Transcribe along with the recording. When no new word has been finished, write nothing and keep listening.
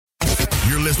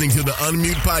You're listening to the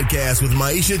Unmute Podcast with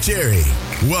Myisha Cherry.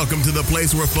 Welcome to the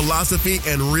place where philosophy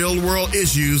and real-world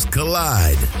issues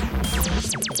collide.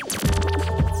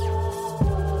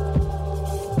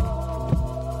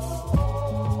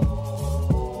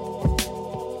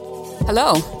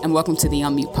 Hello, and welcome to the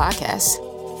Unmute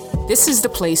Podcast. This is the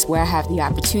place where I have the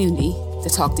opportunity to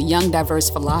talk to young, diverse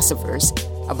philosophers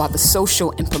about the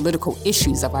social and political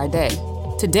issues of our day.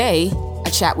 Today, I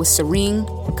chat with Serene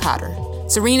Khader.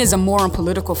 Serene is a moral and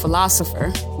political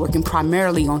philosopher working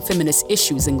primarily on feminist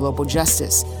issues and global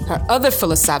justice. Her other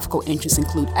philosophical interests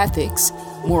include ethics,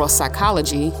 moral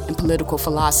psychology, and political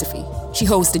philosophy. She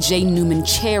holds the J. Newman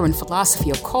Chair in Philosophy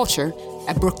of Culture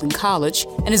at Brooklyn College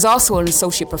and is also an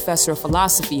associate professor of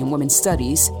philosophy and women's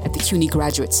studies at the CUNY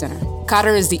Graduate Center.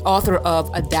 Khader is the author of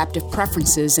Adaptive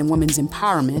Preferences and Women's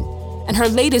Empowerment, and her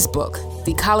latest book,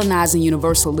 Decolonizing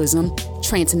Universalism,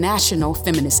 Transnational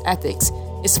Feminist Ethics,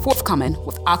 is forthcoming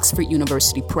with Oxford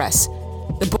University Press.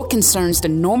 The book concerns the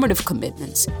normative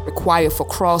commitments required for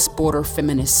cross-border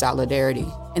feminist solidarity.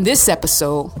 In this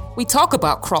episode, we talk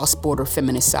about cross-border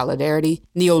feminist solidarity,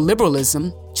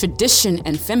 neoliberalism, tradition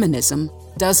and feminism,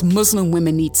 does Muslim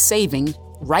women need saving,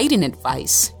 writing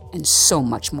advice, and so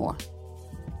much more.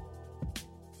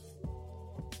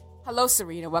 Hello,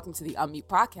 Serena. Welcome to the Unmute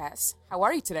Podcast. How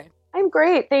are you today? I'm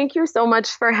great. Thank you so much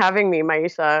for having me,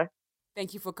 Myisha.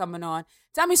 Thank you for coming on.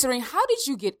 Tell me, Serene, how did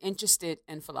you get interested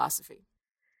in philosophy?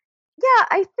 Yeah,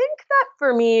 I think that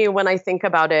for me, when I think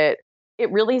about it, it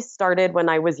really started when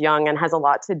I was young and has a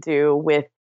lot to do with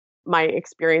my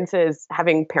experiences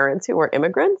having parents who were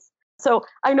immigrants. So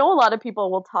I know a lot of people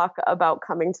will talk about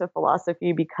coming to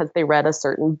philosophy because they read a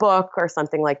certain book or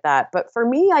something like that. But for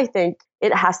me, I think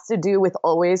it has to do with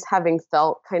always having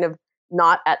felt kind of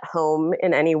not at home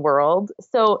in any world.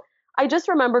 So I just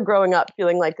remember growing up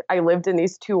feeling like I lived in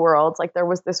these two worlds. Like there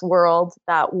was this world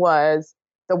that was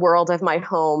the world of my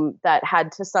home that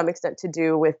had to some extent to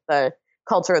do with the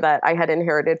culture that I had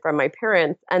inherited from my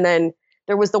parents. And then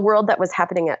there was the world that was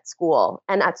happening at school.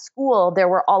 And at school, there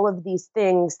were all of these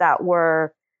things that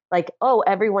were like, oh,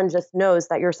 everyone just knows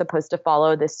that you're supposed to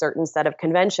follow this certain set of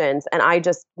conventions. And I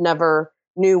just never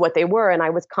knew what they were. And I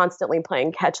was constantly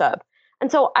playing catch up.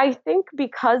 And so I think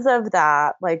because of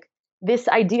that, like, this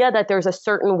idea that there's a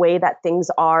certain way that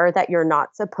things are that you're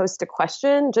not supposed to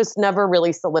question just never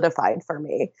really solidified for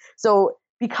me. So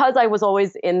because I was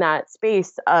always in that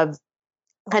space of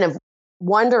kind of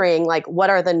wondering, like,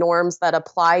 what are the norms that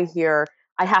apply here?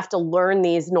 I have to learn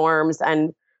these norms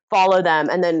and follow them.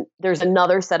 And then there's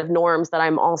another set of norms that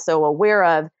I'm also aware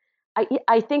of.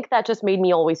 I think that just made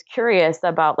me always curious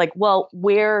about, like, well,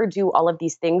 where do all of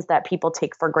these things that people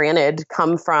take for granted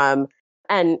come from?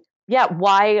 And yeah,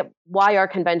 why are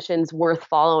conventions worth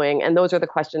following? And those are the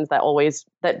questions that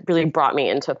really brought me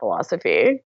into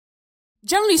philosophy.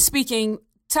 Generally speaking,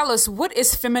 tell us, what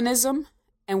is feminism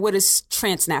and what is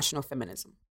transnational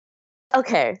feminism?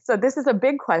 Okay, so this is a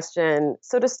big question.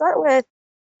 So to start with,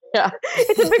 yeah,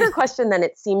 it's a bigger question than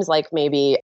it seems like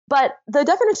maybe. But the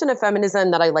definition of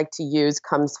feminism that I like to use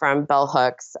comes from Bell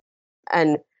Hooks,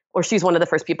 or she's one of the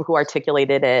first people who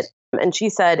articulated it. And she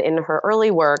said in her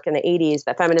early work in the 80s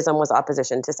that feminism was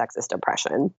opposition to sexist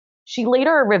oppression. She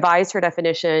later revised her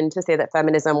definition to say that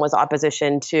feminism was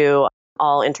opposition to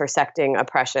all intersecting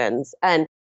oppressions. And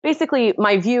basically,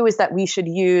 my view is that we should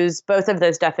use both of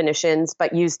those definitions,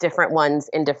 but use different ones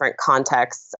in different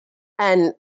contexts.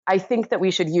 And I think that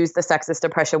we should use the sexist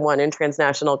oppression one in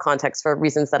transnational context for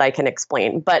reasons that I can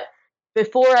explain. But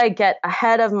before I get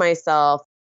ahead of myself,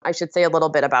 I should say a little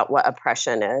bit about what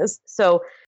oppression is. So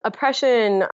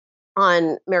oppression,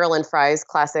 on Marilyn Frye's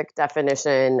classic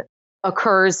definition,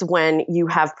 occurs when you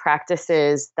have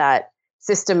practices that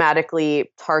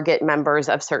systematically target members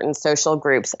of certain social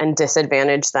groups and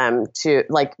disadvantage them to,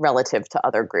 like, relative to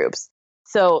other groups.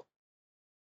 So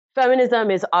feminism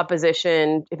is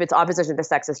opposition. If it's opposition to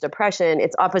sexist oppression,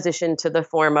 it's opposition to the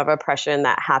form of oppression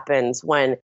that happens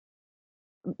when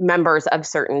members of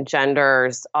certain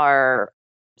genders are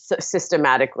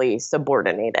systematically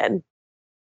subordinated.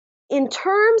 In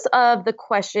terms of the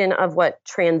question of what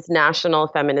transnational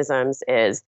feminisms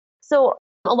is, so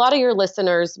a lot of your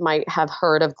listeners might have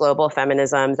heard of global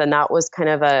feminisms, and that was kind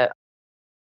of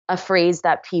a phrase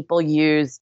that people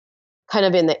used kind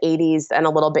of in the 80s and a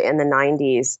little bit in the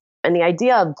 90s. And the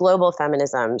idea of global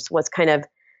feminisms was kind of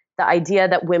the idea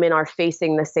that women are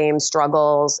facing the same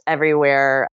struggles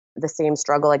everywhere, the same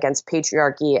struggle against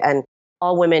patriarchy, and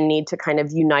all women need to kind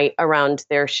of unite around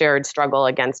their shared struggle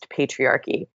against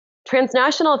patriarchy.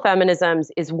 Transnational feminisms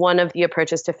is one of the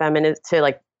approaches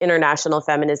to international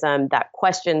feminism that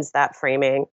questions that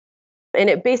framing. And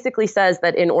it basically says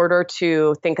that in order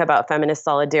to think about feminist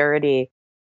solidarity,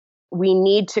 we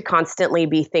need to constantly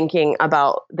be thinking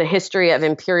about the history of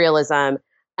imperialism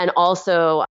and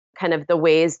also kind of the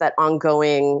ways that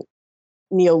ongoing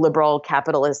neoliberal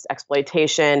capitalist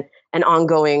exploitation and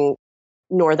ongoing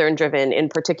northern driven in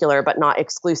particular, but not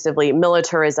exclusively,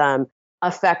 militarism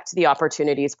affect the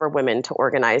opportunities for women to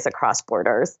organize across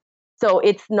borders. So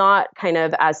it's not kind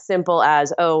of as simple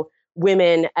as, oh,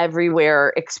 women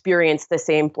everywhere experience the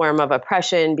same form of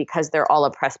oppression because they're all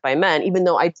oppressed by men, even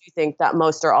though I do think that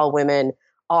most or all women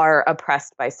are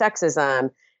oppressed by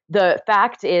sexism. The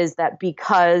fact is that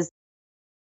because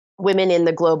women in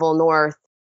the global north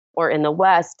or in the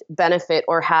West benefit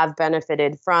or have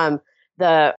benefited from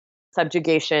the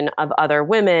subjugation of other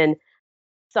women,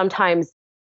 sometimes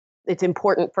it's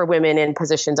important for women in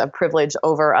positions of privilege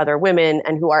over other women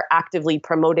and who are actively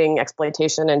promoting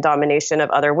exploitation and domination of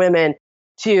other women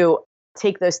to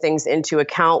take those things into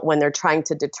account when they're trying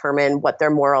to determine what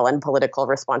their moral and political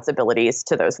responsibilities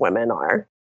to those women are.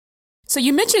 So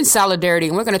you mentioned solidarity,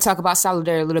 and we're going to talk about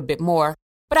solidarity a little bit more.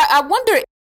 But I wonder,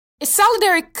 is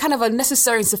solidarity kind of a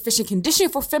necessary and sufficient condition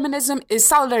for feminism? Is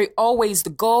solidarity always the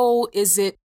goal? Is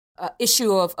it an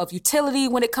issue of utility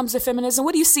when it comes to feminism?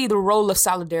 What do you see the role of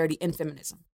solidarity in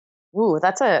feminism? Ooh,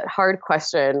 that's a hard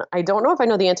question. I don't know if I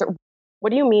know the answer. What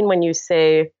do you mean when you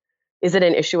say, is it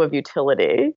an issue of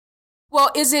utility? Well,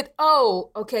 is it,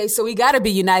 okay, so we got to be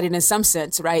united in some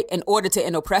sense, right, in order to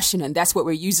end oppression, and that's what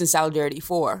we're using solidarity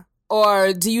for?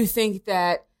 Or do you think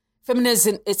that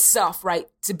feminism itself, right,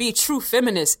 to be a true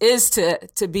feminist is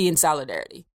to be in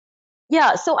solidarity?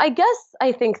 Yeah, so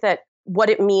I think that what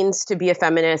it means to be a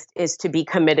feminist is to be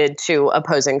committed to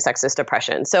opposing sexist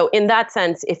oppression. So in that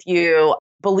sense, if you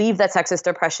believe that sexist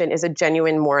oppression is a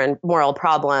genuine moral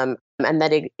problem and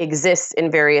that it exists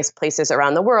in various places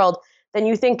around the world, then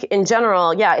you think in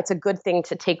general, yeah, it's a good thing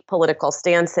to take political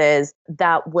stances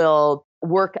that will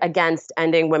work against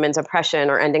ending women's oppression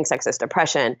or ending sexist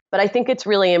oppression. But I think it's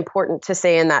really important to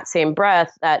say in that same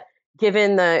breath that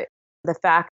given the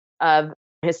fact of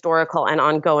historical and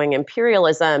ongoing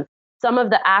imperialism, some of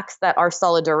the acts that are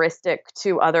solidaristic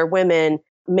to other women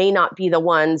may not be the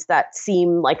ones that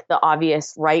seem like the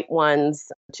obvious right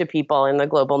ones to people in the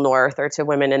global north or to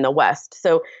women in the West.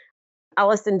 So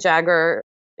Alison Jagger,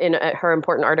 in her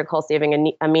important article,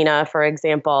 Saving Amina, for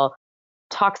example,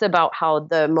 talks about how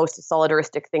the most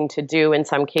solidaristic thing to do in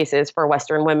some cases for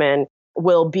Western women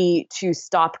will be to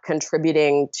stop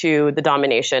contributing to the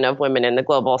domination of women in the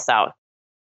global South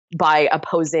by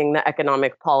opposing the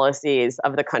economic policies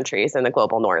of the countries in the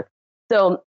global North.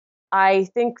 So I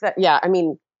think that, yeah, I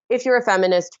mean, if you're a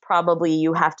feminist, probably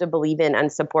you have to believe in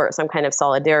and support some kind of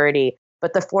solidarity.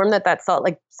 But the form that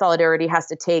solidarity has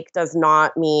to take does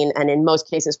not mean, and in most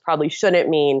cases probably shouldn't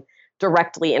mean,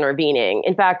 directly intervening.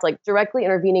 In fact, directly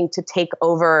intervening to take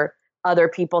over other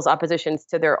people's oppositions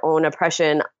to their own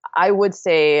oppression, I would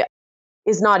say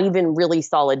is not even really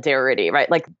solidarity, right?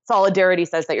 Solidarity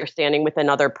says that you're standing with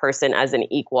another person as an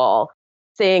equal.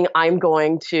 Saying I'm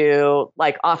going to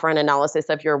offer an analysis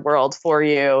of your world for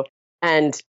you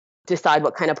and decide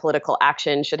what kind of political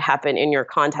action should happen in your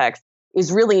context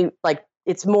is really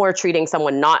it's more treating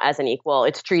someone not as an equal.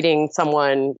 It's treating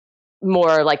someone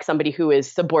more like somebody who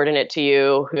is subordinate to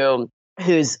you,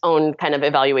 whose own kind of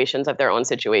evaluations of their own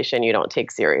situation you don't take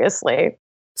seriously.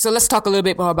 So let's talk a little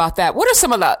bit more about that. What are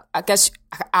some of the, I guess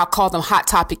I'll call them hot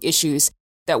topic issues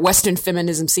that Western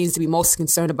feminism seems to be most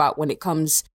concerned about when it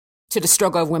comes to the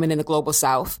struggle of women in the global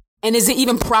South? And is it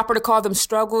even proper to call them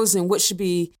struggles, and who should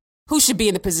be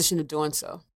in the position of doing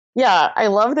so? Yeah, I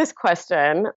love this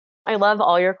question. I love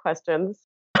all your questions.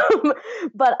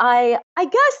 But I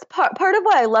guess part of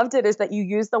why I loved it is that you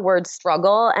use the word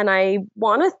struggle. And I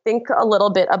want to think a little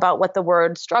bit about what the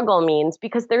word struggle means,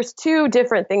 because there's two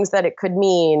different things that it could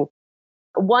mean.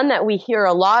 One that we hear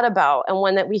a lot about and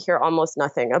one that we hear almost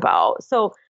nothing about.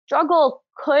 So struggle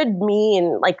could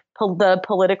mean the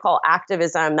political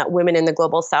activism that women in the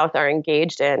global South are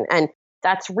engaged in. And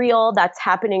that's real. That's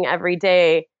happening every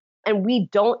day. And we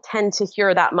don't tend to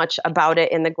hear that much about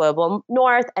it in the global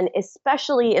North, and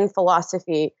especially in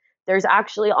philosophy. There's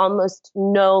actually almost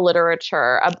no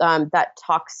literature that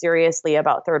talks seriously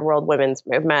about third world women's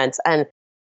movements and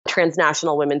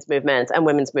transnational women's movements and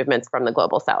women's movements from the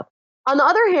global South. On the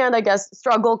other hand, I guess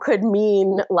struggle could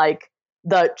mean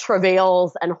the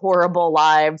travails and horrible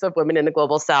lives of women in the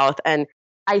global South. And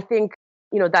I think,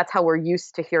 that's how we're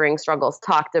used to hearing struggles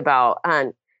talked about.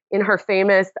 And in her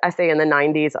famous essay in the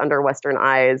 90s, Under Western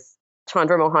Eyes,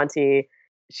 Chandra Mohanty,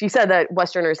 she said that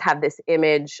Westerners have this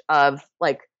image of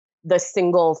the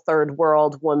single third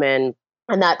world woman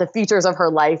and that the features of her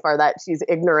life are that she's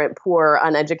ignorant, poor,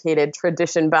 uneducated,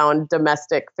 tradition-bound,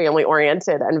 domestic,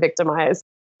 family-oriented, and victimized.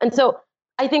 And so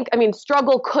I think,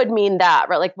 struggle could mean that,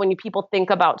 right? Like when people think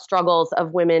about struggles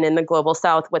of women in the global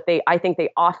South, I think they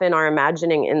often are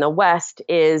imagining in the West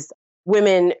is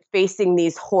women facing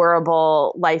these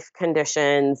horrible life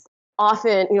conditions.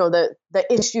 Often, the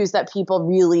issues that people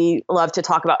really love to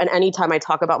talk about. And anytime I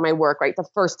talk about my work, right, the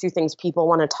first two things people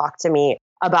want to talk to me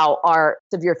about are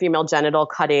severe female genital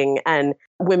cutting and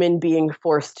women being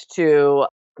forced to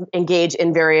engage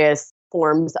in various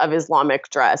forms of Islamic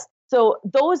dress. So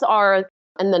those are,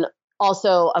 and then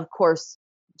also, of course,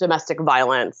 domestic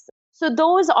violence. So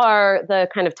those are the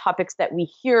kind of topics that we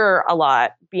hear a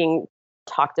lot being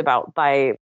talked about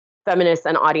by feminists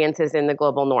and audiences in the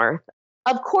global North.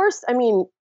 Of course,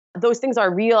 those things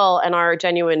are real and are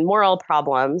genuine moral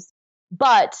problems,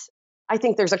 but I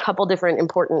think there's a couple different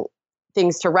important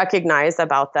things to recognize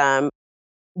about them.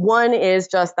 One is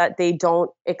just that they don't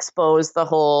expose the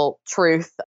whole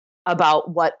truth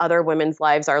about what other women's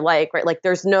lives are like, right? Like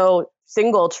there's no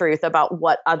single truth about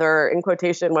what other, in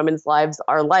quotation, women's lives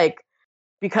are like,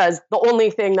 because the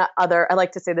only thing that I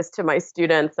like to say this to my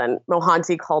students, and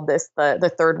Mohanty called this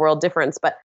the third world difference,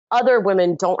 but other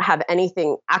women don't have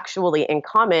anything actually in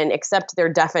common except their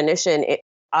definition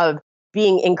of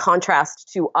being in contrast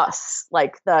to us,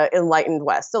 like the enlightened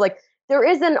West. So like there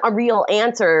isn't a real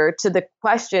answer to the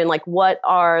question, like what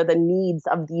are the needs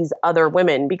of these other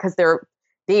women? Because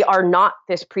they are not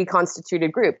this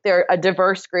pre-constituted group. They're a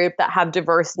diverse group that have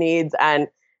diverse needs and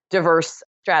diverse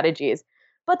strategies.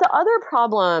 But the other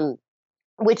problem,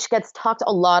 which gets talked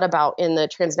a lot about in the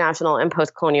transnational and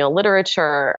post-colonial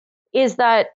literature, is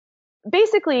that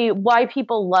basically why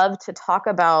people love to talk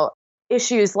about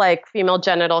issues like female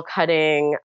genital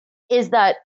cutting is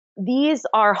that these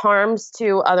are harms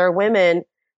to other women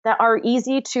that are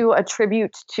easy to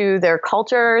attribute to their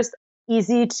cultures,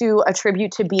 easy to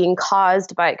attribute to being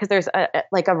caused by, because there's a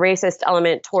racist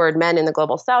element toward men in the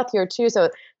global South here too. So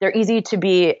they're easy to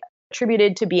be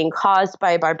attributed to being caused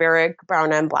by barbaric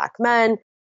brown and Black men.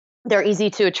 They're easy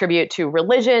to attribute to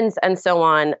religions and so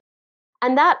on.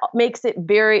 And that makes it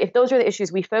if those are the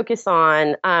issues we focus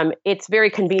on, it's very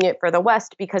convenient for the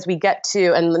West because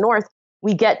and the North,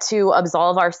 we get to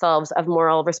absolve ourselves of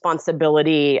moral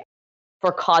responsibility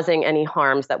for causing any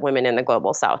harms that women in the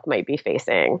global South might be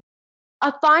facing.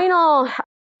 A final,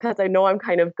 because I know I'm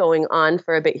kind of going on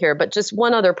for a bit here, but just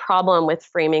one other problem with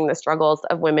framing the struggles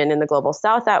of women in the global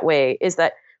South that way is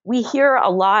that we hear a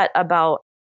lot about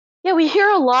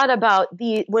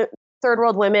the third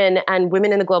world women and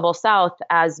women in the global South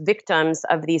as victims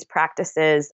of these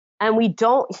practices. And we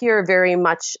don't hear very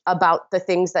much about the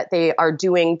things that they are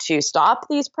doing to stop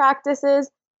these practices.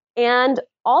 And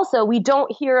also, we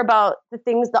don't hear about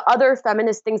the other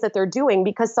feminist things that they're doing,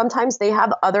 because sometimes they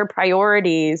have other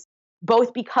priorities,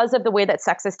 both because of the way that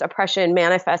sexist oppression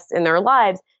manifests in their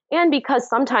lives, and because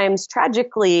sometimes,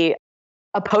 tragically,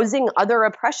 opposing other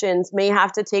oppressions may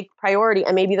have to take priority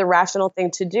and maybe the rational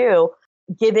thing to do,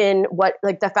 given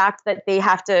the fact that they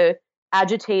have to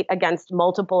agitate against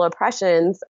multiple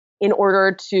oppressions in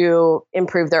order to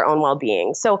improve their own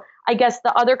well-being. So I guess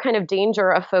the other kind of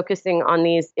danger of focusing on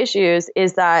these issues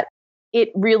is that it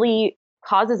really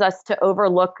causes us to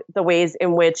overlook the ways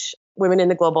in which women in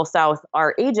the global South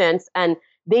are agents, and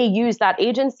they use that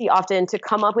agency often to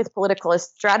come up with political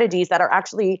strategies that are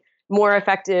actually more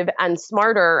effective and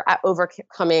smarter at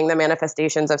overcoming the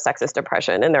manifestations of sexist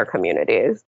oppression in their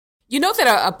communities. You know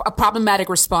that a problematic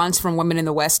response from women in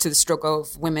the West to the struggle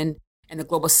of women in the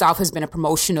global South has been a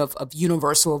promotion of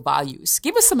universal values.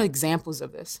 Give us some examples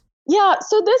of this. Yeah,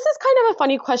 so this is kind of a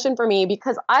funny question for me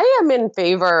because I am in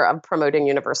favor of promoting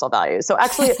universal values. So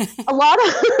actually a lot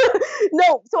of,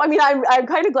 no, so I'm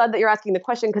kind of glad that you're asking the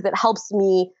question because it helps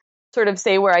me sort of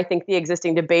say where I think the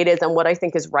existing debate is and what I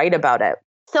think is right about it.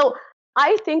 So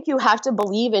I think you have to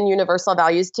believe in universal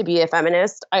values to be a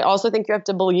feminist. I also think you have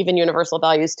to believe in universal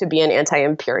values to be an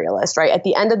anti-imperialist, right? At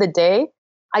the end of the day,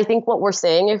 I think what we're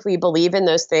saying, if we believe in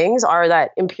those things, are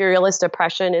that imperialist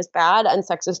oppression is bad and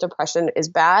sexist oppression is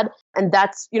bad. And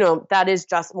that is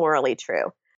just morally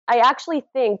true. I actually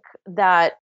think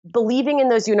that believing in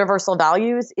those universal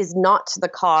values is not the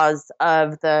cause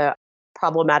of the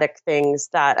problematic things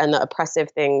and the oppressive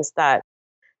things that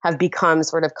have become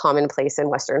sort of commonplace in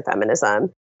Western feminism.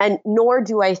 And nor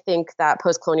do I think that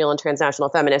post-colonial and transnational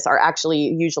feminists are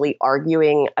actually usually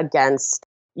arguing against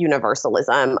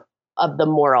universalism of the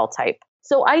moral type.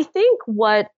 So I think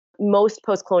what most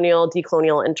post-colonial,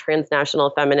 decolonial, and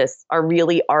transnational feminists are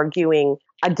really arguing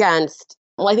against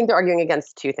Well, I think they're arguing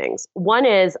against two things. One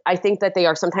is I think that they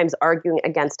are sometimes arguing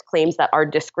against claims that are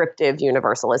descriptive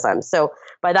universalism. So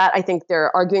by that, I think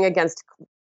they're arguing against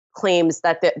claims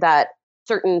that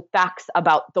certain facts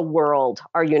about the world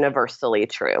are universally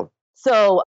true.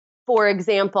 So, for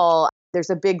example, there's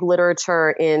a big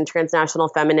literature in transnational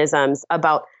feminisms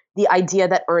about the idea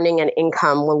that earning an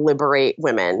income will liberate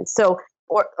women. So,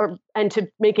 and to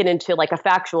make it into like a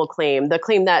factual claim, the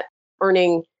claim that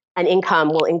earning an income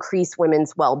will increase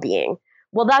women's well-being.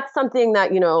 Well, that's something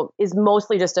that, is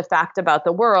mostly just a fact about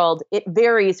the world. It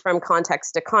varies from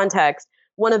context to context.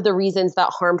 One of the reasons that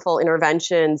harmful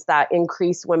interventions that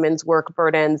increase women's work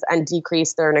burdens and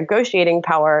decrease their negotiating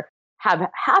power have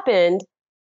happened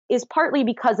is partly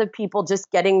because of people just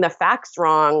getting the facts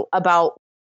wrong about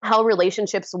how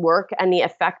relationships work and the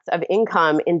effects of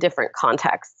income in different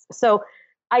contexts. So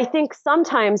I think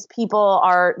sometimes people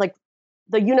are like,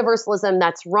 the universalism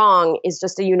that's wrong is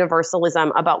just a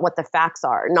universalism about what the facts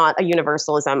are, not a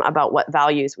universalism about what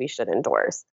values we should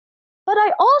endorse. But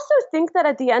I also think that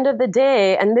at the end of the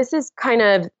day, and this is kind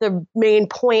of the main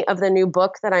point of the new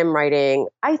book that I'm writing,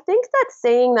 I think that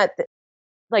saying that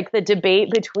the debate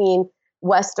between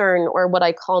Western, or what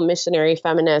I call missionary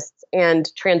feminists, and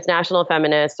transnational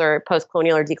feminists or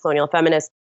post-colonial or decolonial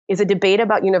feminists is a debate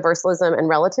about universalism and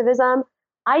relativism.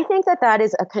 I think that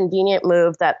is a convenient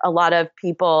move that a lot of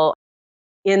people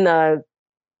in the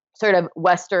sort of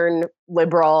Western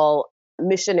liberal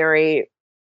missionary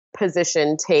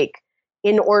position take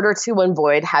in order to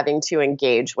avoid having to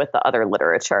engage with the other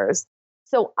literatures.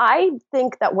 So I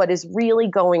think that what is really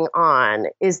going on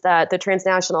is that the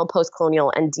transnational,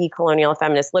 post-colonial, and decolonial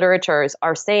feminist literatures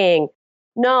are saying,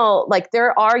 no,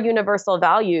 there are universal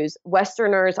values.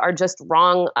 Westerners are just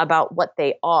wrong about what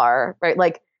they are,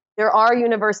 right? There are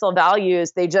universal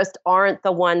values. They just aren't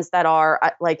the ones that are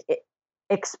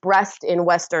expressed in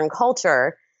Western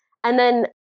culture. And then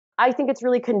I think it's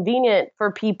really convenient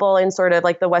for people in sort of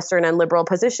the Western and liberal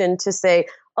position to say,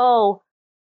 oh,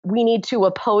 we need to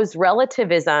oppose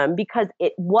relativism, because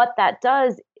what that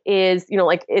does is,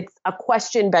 it's a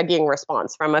question begging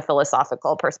response from a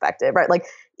philosophical perspective, right?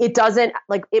 It doesn't,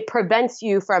 it prevents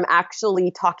you from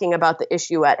actually talking about the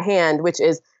issue at hand,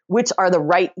 which are the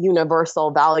right universal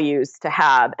values to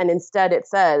have. And instead it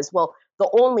says, well, the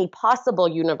only possible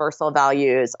universal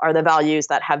values are the values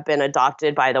that have been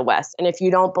adopted by the West. And if you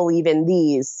don't believe in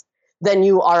these, then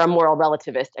you are a moral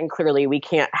relativist. And clearly we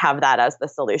can't have that as the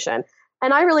solution.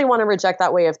 And I really want to reject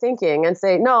that way of thinking and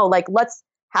say, no, let's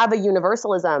have a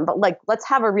universalism, but let's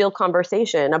have a real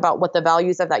conversation about what the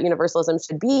values of that universalism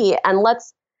should be. And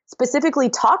let's specifically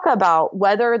talk about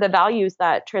whether the values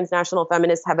that transnational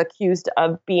feminists have accused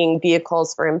of being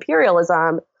vehicles for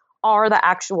imperialism are the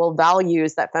actual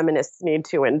values that feminists need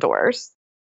to endorse.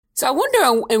 So I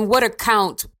wonder in what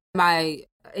account my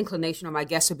inclination, or my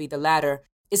guess would be the latter,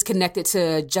 is connected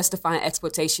to justifying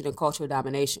exploitation and cultural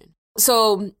domination.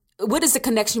 So what is the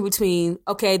connection between,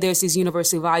 okay, there's these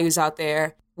universal values out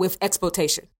there with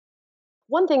exploitation?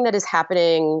 One thing that is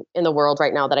happening in the world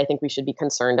right now that I think we should be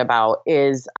concerned about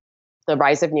is the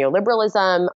rise of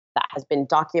neoliberalism that has been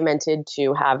documented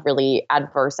to have really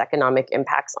adverse economic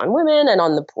impacts on women and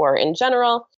on the poor in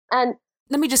general. And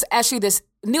let me just ask you this.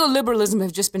 Neoliberalism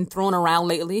has just been thrown around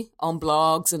lately on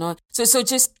blogs and on. So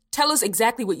just tell us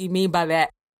exactly what you mean by that.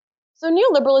 So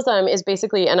neoliberalism is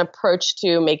basically an approach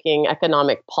to making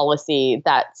economic policy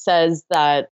that says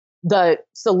that the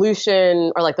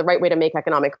solution, or the right way to make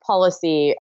economic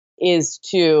policy, is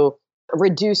to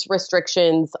reduce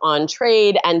restrictions on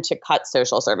trade and to cut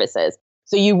social services.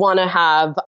 So you want to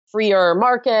have freer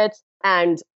markets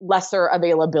and lesser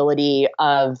availability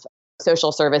of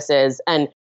social services. And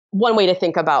one way to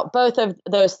think about both of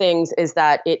those things is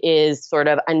that it is sort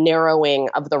of a narrowing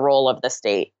of the role of the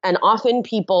state. And often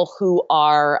people who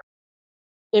are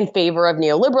in favor of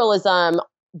neoliberalism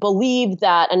believe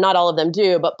that, and not all of them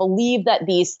do, but believe that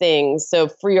these things, so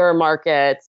freer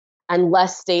markets and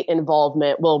less state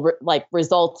involvement, will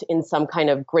result in some kind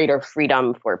of greater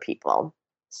freedom for people.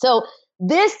 So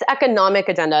this economic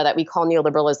agenda that we call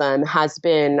neoliberalism has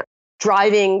been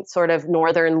driving sort of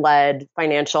Northern-led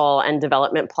financial and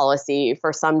development policy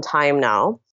for some time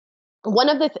now. One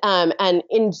of the, and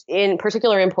in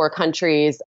particular in poor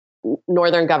countries,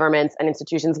 Northern governments and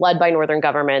institutions led by Northern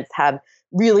governments have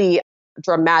really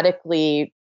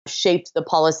dramatically shaped the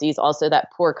policies also that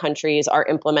poor countries are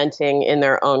implementing in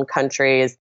their own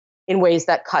countries in ways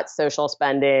that cut social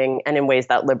spending and in ways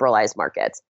that liberalize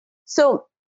markets. So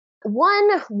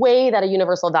one way that a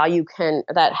universal value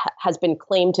has been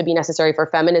claimed to be necessary for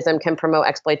feminism can promote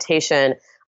exploitation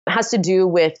has to do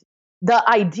with the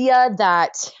idea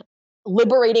that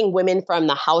liberating women from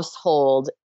the household,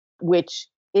 which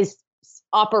is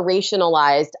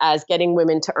operationalized as getting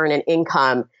women to earn an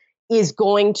income, is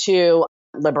going to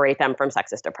liberate them from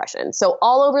sexist oppression. So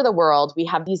all over the world, we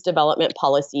have these development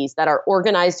policies that are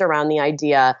organized around the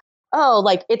idea, oh,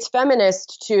 like it's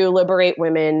feminist to liberate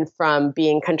women from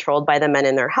being controlled by the men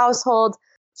in their household.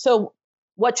 So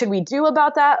what should we do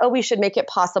about that? Oh, we should make it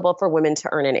possible for women to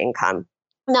earn an income.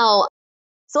 Now,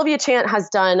 Sylvia Chant has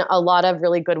done a lot of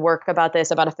really good work about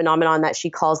this, about a phenomenon that she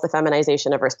calls the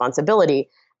feminization of responsibility.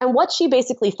 And what she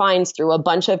basically finds through a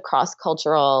bunch of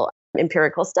cross-cultural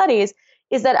empirical studies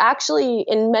is that actually,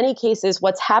 in many cases,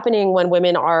 what's happening when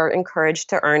women are encouraged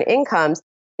to earn incomes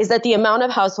is that the amount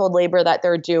of household labor that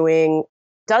they're doing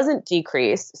doesn't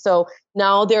decrease. So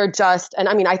now they're just, and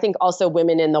I mean, I think also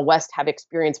women in the West have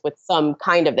experience with some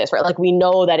kind of this, right? Like we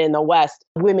know that in the West,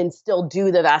 women still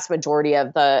do the vast majority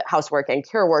of the housework and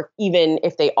care work, even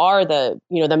if they are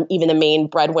even the main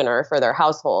breadwinner for their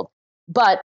household.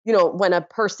 But, when a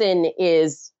person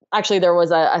is, actually, there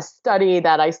was a study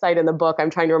that I cite in the book,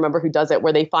 I'm trying to remember who does it,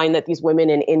 where they find that these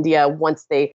women in India, once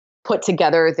they put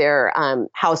together their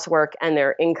housework and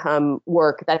their income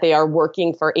work, that they are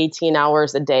working for 18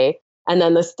 hours a day. And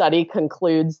then the study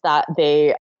concludes that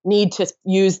they need to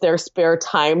use their spare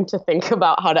time to think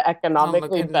about how to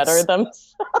economically better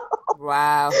themselves.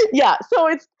 Wow. Yeah.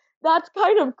 So that's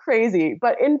kind of crazy.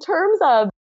 But in terms of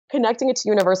connecting it to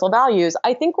universal values,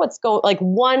 I think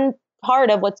one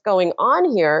part of what's going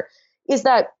on here is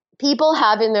that people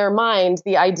have in their mind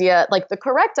the idea, like the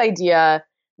correct idea,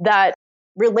 that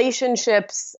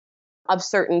relationships of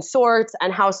certain sorts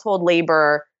and household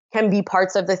labor can be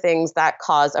parts of the things that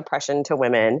cause oppression to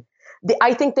women.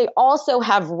 I think they also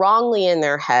have wrongly in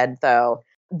their head, though,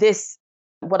 this,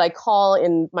 what I call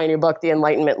in my new book, the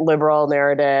Enlightenment liberal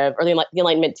narrative, or the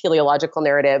Enlightenment teleological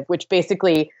narrative, which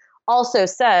basically also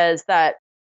says that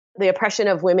the oppression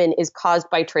of women is caused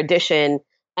by tradition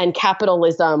and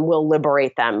capitalism will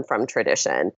liberate them from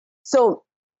tradition. So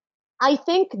I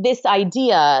think this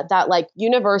idea that like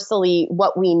universally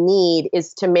what we need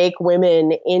is to make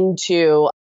women into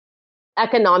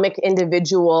economic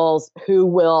individuals who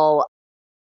will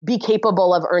be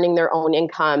capable of earning their own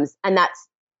incomes. And that's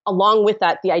along with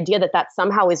that, the idea that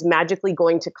somehow is magically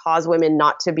going to cause women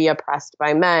not to be oppressed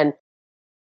by men.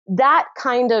 That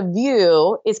kind of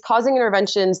view is causing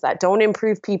interventions that don't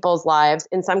improve people's lives.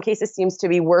 In some cases, seems to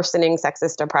be worsening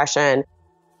sexist oppression.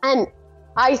 And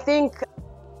I think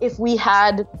if we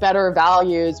had better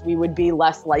values, we would be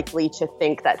less likely to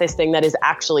think that this thing that is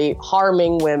actually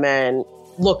harming women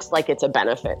looks like it's a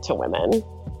benefit to women.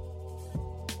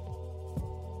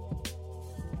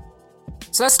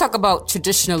 So let's talk about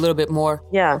tradition a little bit more.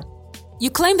 Yeah. You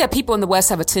claim that people in the West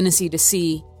have a tendency to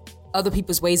see other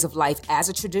people's ways of life as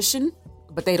a tradition,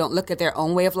 but they don't look at their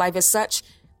own way of life as such.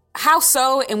 How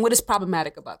so, and what is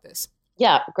problematic about this?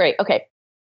 Yeah, great. Okay.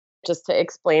 Just to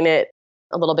explain it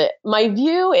a little bit. My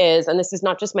view is, and this is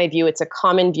not just my view, it's a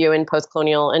common view in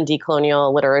post-colonial and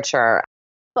decolonial literature,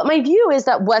 but my view is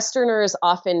that Westerners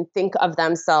often think of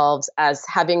themselves as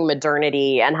having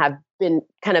modernity and have been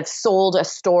kind of sold a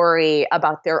story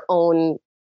about the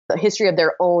history of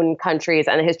their own countries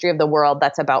and the history of the world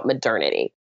that's about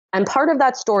modernity. And part of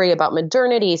that story about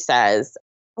modernity says,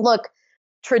 look,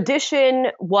 tradition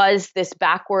was this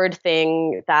backward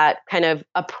thing that kind of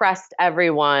oppressed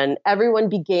everyone. Everyone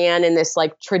began in this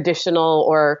like traditional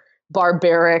or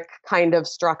barbaric kind of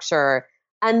structure.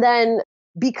 And then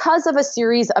because of a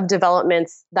series of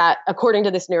developments that, according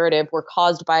to this narrative, were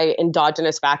caused by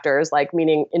endogenous factors, like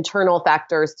meaning internal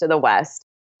factors to the West.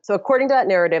 So according to that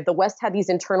narrative, the West had these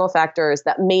internal factors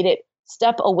that made it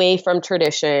step away from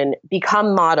tradition,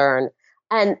 become modern.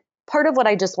 And part of what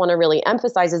I just want to really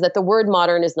emphasize is that the word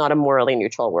modern is not a morally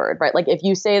neutral word, right? Like if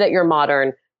you say that you're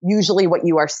modern, usually what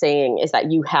you are saying is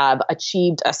that you have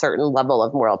achieved a certain level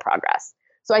of moral progress.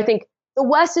 So I think the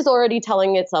West is already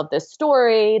telling itself this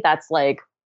story that's like,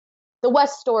 the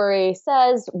West story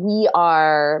says we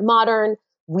are modern.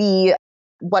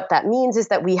 What that means is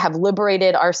that we have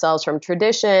liberated ourselves from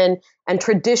tradition, and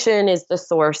tradition is the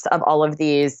source of all of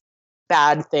these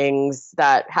bad things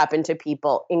that happen to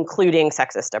people, including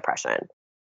sexist oppression.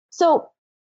 So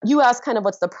you ask kind of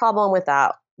what's the problem with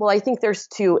that? Well, I think there's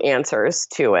two answers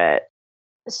to it.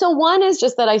 So one is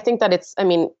just that I think that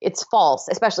it's false,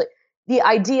 especially the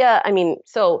idea,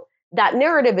 so that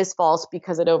narrative is false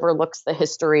because it overlooks the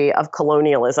history of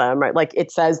colonialism, right? Like it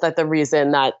says that the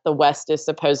reason that the West is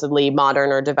supposedly modern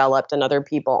or developed and other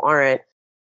people aren't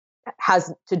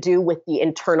has to do with the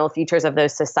internal features of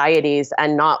those societies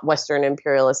and not Western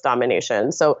imperialist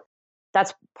domination. So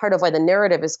that's part of why the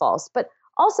narrative is false. But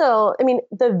also, I mean,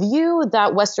 the view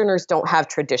that Westerners don't have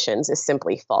traditions is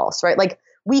simply false, right? Like,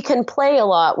 we can play a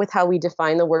lot with how we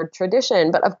define the word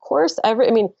tradition, but of course,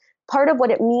 part of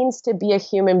what it means to be a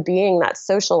human being that's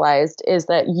socialized is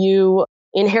that you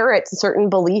inherit certain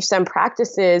beliefs and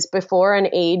practices before an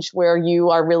age where you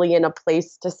are really in a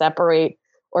place to separate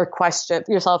or question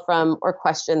yourself from or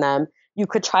question them. You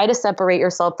could try to separate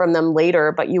yourself from them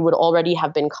later, but you would already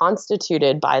have been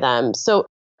constituted by them. So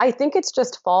I think it's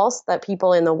just false that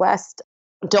people in the West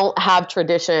don't have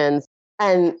traditions.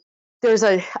 And there's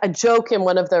a joke in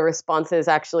one of the responses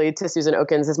actually to Susan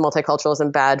Oken's Is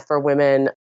Multiculturalism Bad for Women,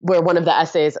 where one of the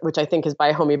essays, which I think is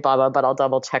by Homi Bhabha, but I'll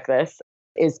double check this,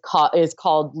 is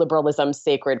called Liberalism's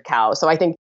Sacred Cow. So I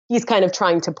think he's kind of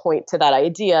trying to point to that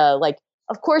idea, like,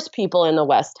 of course, people in the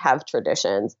West have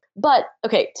traditions. But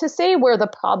okay, to say where the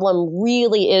problem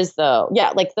really is, though, yeah,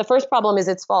 like the first problem is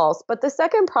it's false. But the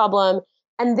second problem,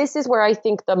 and this is where I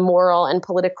think the moral and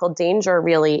political danger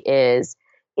really is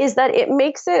that it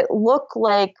makes it look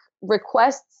like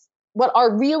requests, what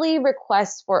are really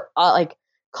requests for like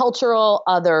cultural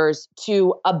others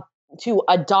to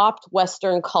adopt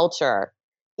Western culture.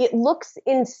 It looks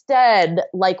instead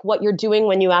like what you're doing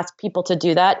when you ask people to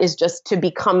do that is just to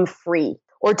become free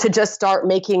or to just start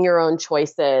making your own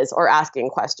choices or asking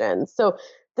questions. So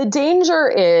the danger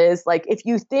is, like, if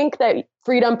you think that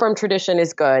freedom from tradition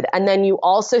is good, and then you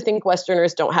also think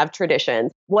Westerners don't have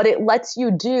traditions, what it lets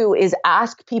you do is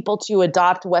ask people to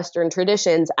adopt Western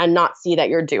traditions and not see that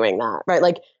you're doing that, right?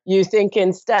 Like, you think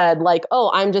instead, like,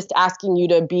 oh, I'm just asking you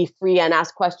to be free and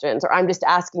ask questions, or I'm just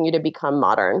asking you to become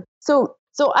modern. So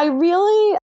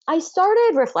I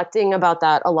started reflecting about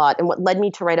that a lot. And what led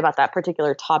me to write about that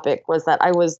particular topic was that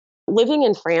I was living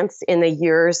in France in the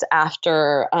years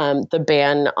after the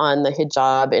ban on the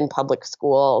hijab in public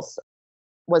schools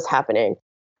was happening.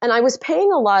 And I was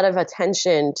paying a lot of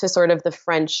attention to sort of the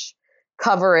French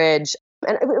coverage.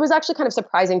 And it was actually kind of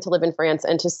surprising to live in France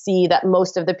and to see that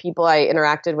most of the people I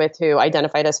interacted with who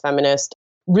identified as feminist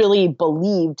really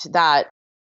believed that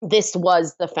this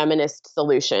was the feminist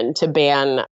solution to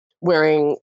ban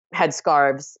wearing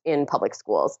headscarves in public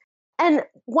schools. And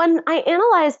when I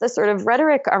analyzed the sort of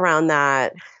rhetoric around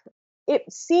that, it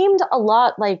seemed a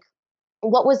lot like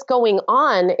what was going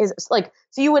on is like,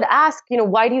 so you would ask,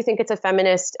 why do you think it's a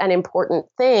feminist and important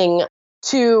thing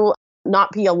to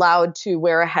not be allowed to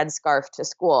wear a headscarf to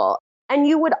school? And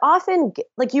you would often,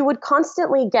 you would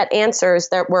constantly get answers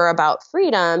that were about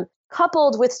freedom,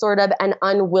 coupled with sort of an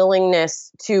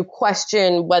unwillingness to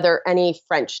question whether any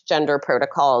French gender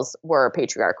protocols were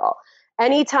patriarchal.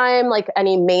 Anytime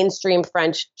any mainstream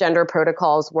French gender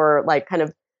protocols were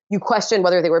you questioned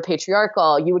whether they were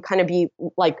patriarchal, you would kind of be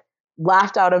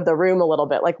laughed out of the room a little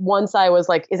bit. Like once I was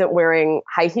isn't wearing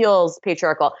high heels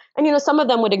patriarchal? And some of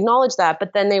them would acknowledge that,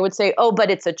 but then they would say, oh,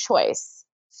 but it's a choice.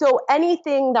 So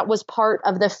anything that was part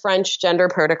of the French gender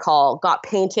protocol got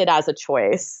painted as a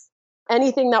choice.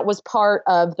 Anything that was part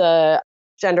of the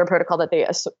gender protocol that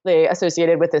they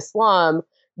associated with Islam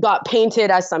got painted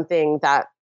as something that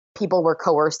people were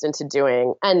coerced into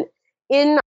doing. And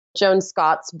in Joan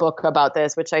Scott's book about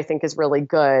this, which I think is really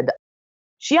good,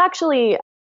 she actually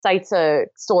cites a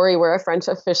story where a French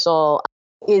official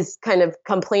is kind of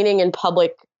complaining in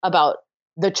public about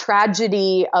the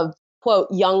tragedy of, quote,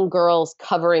 young girls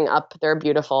covering up their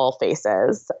beautiful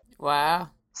faces. Wow.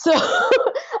 So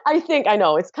I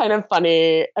know it's kind of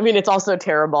funny. I mean, it's also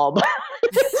terrible, but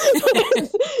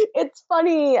it's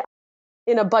funny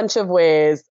in a bunch of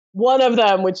ways. One of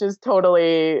them, which is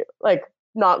totally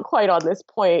not quite on this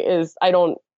point, is I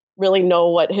don't really know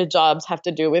what hijabs have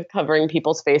to do with covering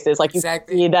people's faces.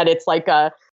 Exactly. You see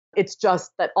that it's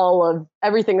just that all of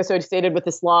everything associated with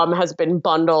Islam has been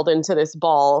bundled into this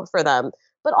ball for them.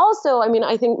 But also, I mean,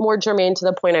 I think more germane to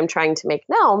the point I'm trying to make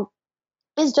now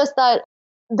is just that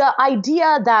the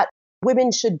idea that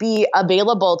women should be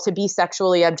available to be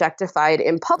sexually objectified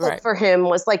in public for him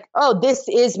was oh, this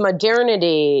is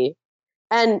modernity.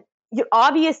 And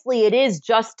obviously it is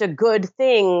just a good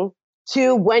thing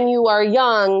to, when you are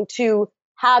young, to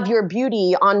have your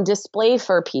beauty on display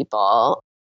for people.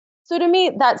 So to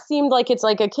me, that seemed like it's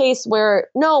a case where,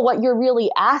 no, what you're really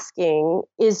asking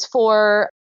is for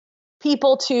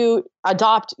people to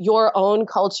adopt your own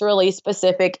culturally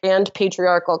specific and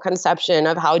patriarchal conception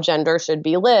of how gender should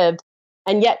be lived.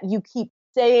 And yet you keep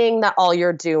saying that all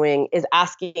you're doing is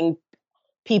asking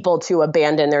people to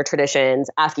abandon their traditions,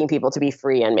 asking people to be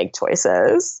free and make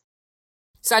choices.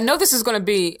 So I know this is going to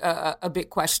be a big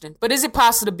question, but is it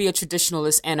possible to be a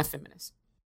traditionalist and a feminist?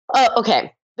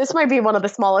 Okay. This might be one of the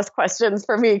smallest questions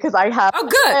for me because I have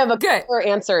a clear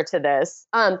answer to this.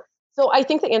 So I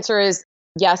think the answer is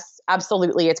yes,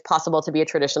 absolutely, it's possible to be a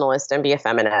traditionalist and be a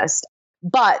feminist.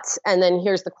 But, and then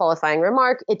here's the qualifying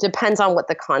remark, it depends on what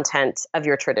the content of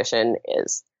your tradition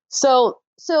is. So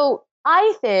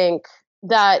I think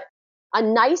that a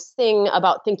nice thing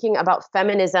about thinking about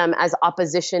feminism as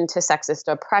opposition to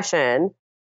sexist oppression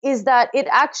is that it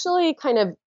actually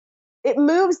it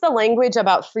moves the language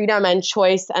about freedom and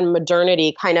choice and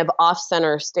modernity kind of off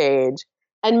center stage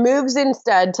and moves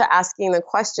instead to asking the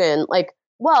question, like,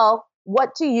 well,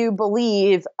 what do you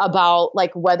believe about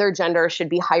like whether gender should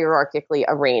be hierarchically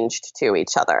arranged to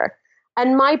each other?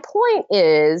 And my point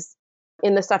is,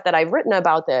 in the stuff that I've written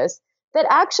about this, that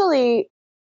actually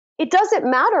it doesn't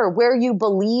matter where you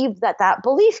believe that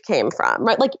belief came from,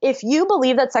 right? Like if you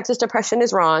believe that sexist oppression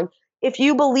is wrong, if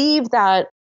you believe that,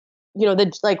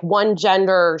 one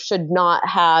gender should not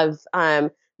have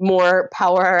more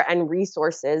power and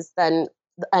resources than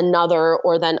another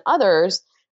or than others,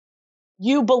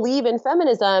 you believe in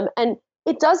feminism, and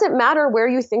it doesn't matter where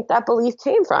you think that belief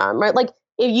came from, right? Like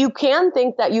if you can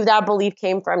think that that belief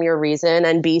came from your reason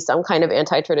and be some kind of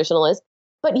anti-traditionalist,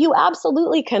 but you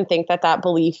absolutely can think that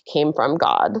belief came from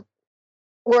God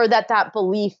or that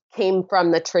belief came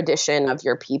from the tradition of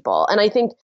your people. And I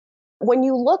think when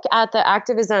you look at the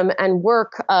activism and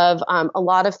work of a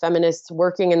lot of feminists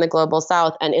working in the global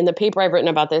South, and in the paper I've written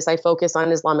about this, I focus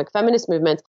on Islamic feminist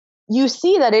movements, you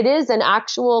see that it is an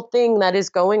actual thing that is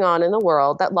going on in the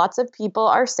world, that lots of people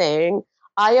are saying,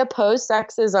 I oppose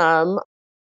sexism,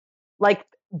 like,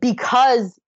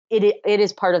 because it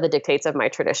is part of the dictates of my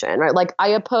tradition, right? Like I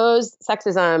oppose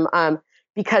sexism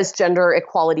because gender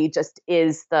equality just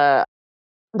is the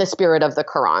spirit of the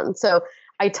Quran. So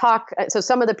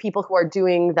some of the people who are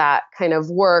doing that kind of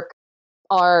work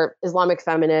are Islamic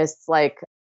feminists,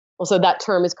 so that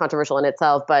term is controversial in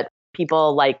itself, but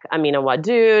people like Amina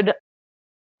Wadud.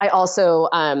 I also,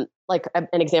 an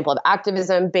example of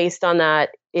activism based on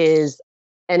that is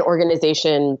an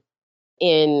organization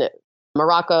in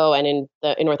Morocco and in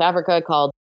North Africa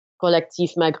called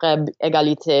Collectif Maghreb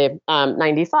Égalité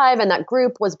 95. And that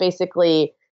group was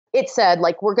basically, it said,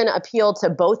 like, we're going to appeal to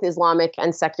both Islamic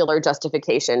and secular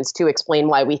justifications to explain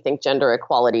why we think gender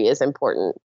equality is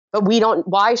important. But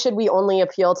why should we only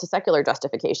appeal to secular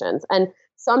justifications? And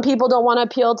some people don't want to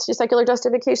appeal to secular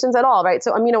justifications at all, right?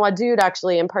 So Amina Wadud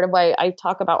actually, and part of why I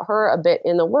talk about her a bit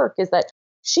in the work is that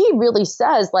she really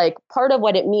says, like, part of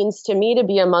what it means to me to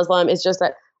be a Muslim is just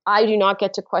that I do not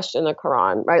get to question the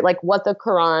Quran, right? Like what the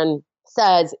Quran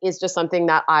says is just something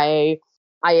that I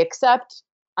accept.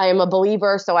 I am a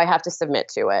believer, so I have to submit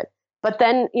to it. But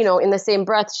then, in the same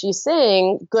breath, she's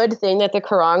saying, good thing that the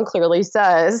Quran clearly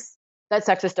says that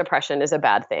sexist oppression is a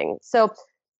bad thing. So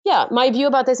yeah, my view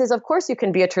about this is, of course, you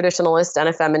can be a traditionalist and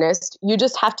a feminist. You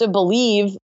just have to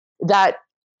believe that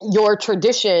your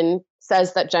tradition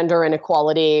says that gender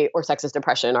inequality or sexist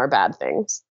oppression are bad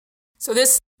things. So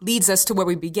this leads us to where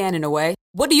we began in a way.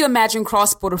 What do you imagine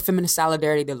cross-border feminist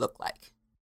solidarity to look like?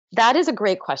 That is a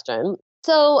great question.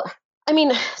 So,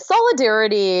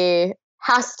 solidarity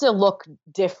has to look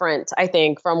different, I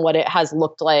think, from what it has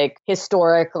looked like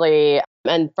historically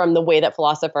and from the way that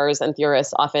philosophers and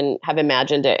theorists often have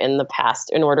imagined it in the past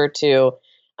in order to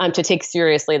take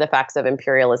seriously the facts of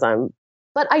imperialism.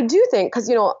 But I do think, because,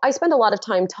 I spend a lot of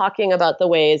time talking about the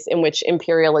ways in which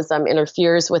imperialism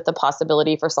interferes with the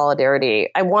possibility for solidarity.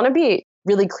 I want to be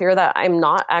really clear that I'm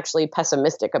not actually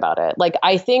pessimistic about it. Like,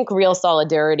 I think real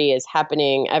solidarity is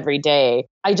happening every day.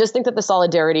 I just think that the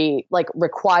solidarity,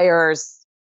 requires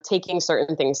taking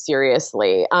certain things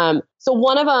seriously. So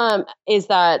one of them is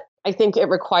that I think it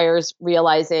requires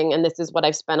realizing, and this is what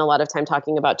I've spent a lot of time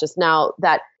talking about just now,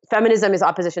 that feminism is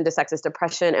opposition to sexist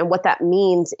oppression. And what that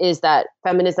means is that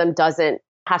feminism doesn't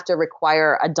have to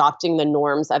require adopting the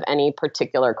norms of any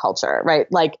particular culture, right?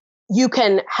 Like you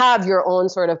can have your own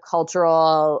sort of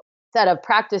cultural set of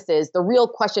practices. The real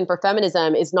question for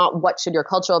feminism is not what should your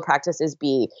cultural practices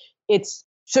be? It's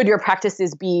should your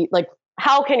practices be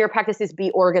how can your practices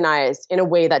be organized in a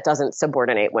way that doesn't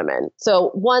subordinate women? So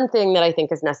one thing that I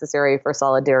think is necessary for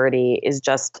solidarity is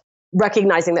just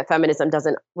recognizing that feminism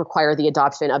doesn't require the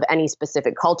adoption of any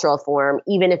specific cultural form,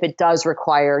 even if it does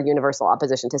require universal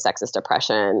opposition to sexist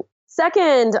oppression.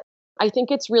 Second, I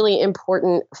think it's really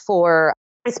important for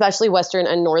especially Western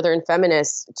and Northern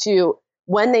feminists to,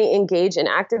 when they engage in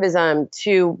activism,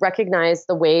 to recognize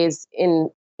the ways in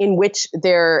which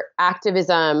their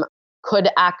activism could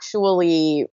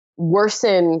actually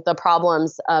worsen the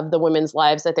problems of the women's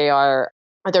lives that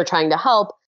they're trying to help.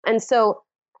 And so,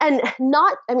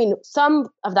 some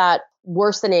of that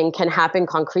worsening can happen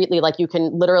concretely, like you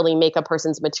can literally make a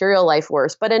person's material life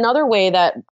worse. But another way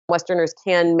that Westerners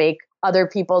can make other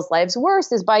people's lives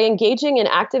worse is by engaging in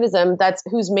activism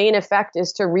whose main effect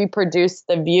is to reproduce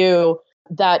the view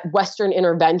that Western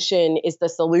intervention is the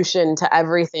solution to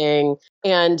everything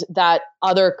and that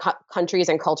other countries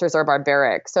and cultures are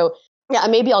barbaric. So yeah,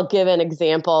 maybe I'll give an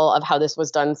example of how this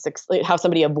was done, how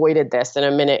somebody avoided this in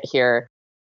a minute here.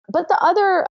 But the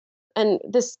other, and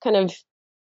this kind of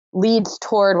leads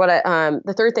toward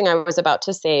the third thing I was about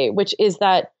to say, which is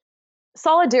that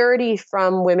solidarity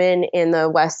from women in the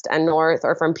West and North,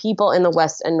 or from people in the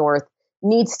West and North,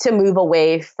 needs to move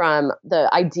away from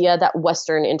the idea that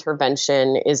Western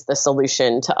intervention is the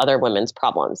solution to other women's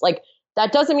problems. Like,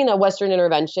 that doesn't mean that Western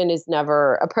intervention is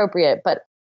never appropriate, but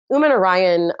Uma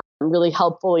Narayan really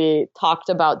helpfully talked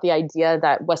about the idea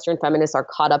that Western feminists are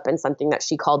caught up in something that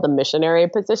she called the missionary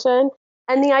position.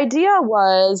 And the idea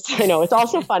was, I know it's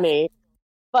also funny,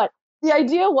 but the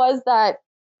idea was that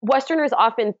Westerners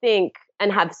often think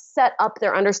and have set up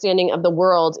their understanding of the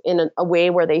world in a way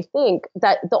where they think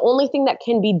that the only thing that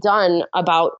can be done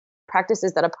about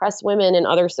practices that oppress women in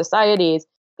other societies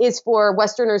is for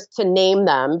Westerners to name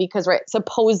them, because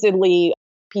supposedly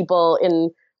people in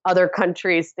other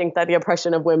countries think that the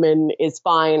oppression of women is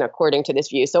fine according to this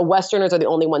view. So Westerners are the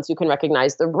only ones who can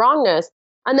recognize the wrongness,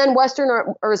 and then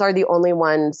Westerners are the only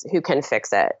ones who can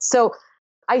fix it. So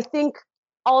I think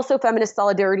also feminist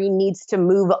solidarity needs to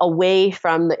move away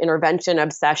from the intervention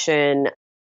obsession.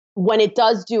 When it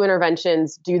does do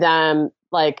interventions, do them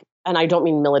like, and I don't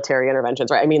mean military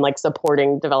interventions, right? I mean like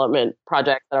supporting development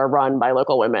projects that are run by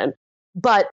local women.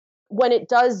 But when it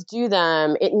does do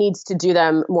them, it needs to do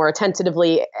them more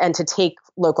attentively and to take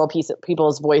local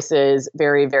people's voices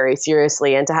very, very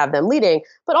seriously and to have them leading,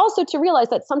 but also to realize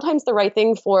that sometimes the right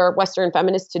thing for Western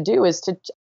feminists to do is to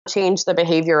change the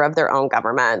behavior of their own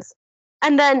governments.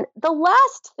 And then the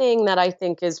last thing that I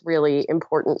think is really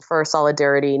important for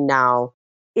solidarity now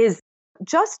is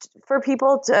just for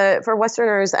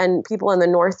Westerners and people in the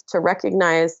North to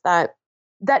recognize that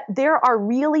there are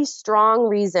really strong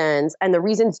reasons, and the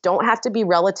reasons don't have to be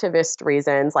relativist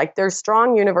reasons. Like, there's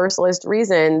strong universalist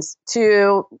reasons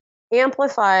to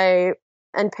amplify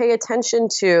and pay attention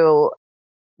to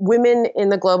women in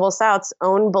the Global South's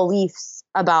own beliefs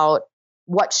about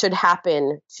what should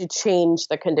happen to change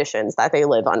the conditions that they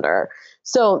live under.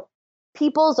 So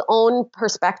people's own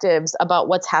perspectives about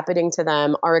what's happening to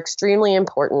them are extremely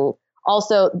important.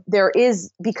 Also,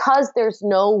 because there's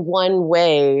no one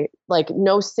way, like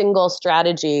no single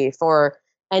strategy for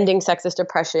ending sexist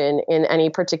oppression in any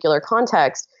particular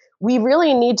context, we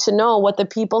really need to know what the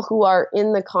people who are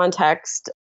in the context,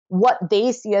 what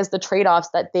they see as the trade-offs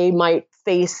that they might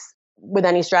face with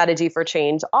any strategy for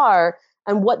change are,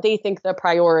 and what they think the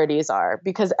priorities are,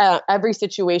 because every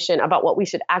situation about what we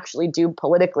should actually do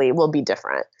politically will be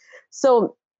different.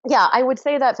 So yeah, I would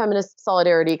say that feminist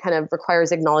solidarity kind of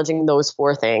requires acknowledging those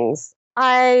four things.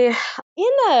 In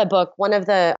the book, one of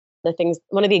the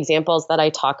examples that I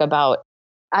talk about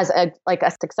as a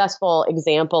successful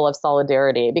example of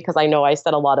solidarity, because I know I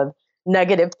said a lot of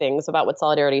negative things about what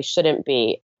solidarity shouldn't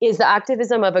be, is the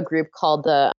activism of a group called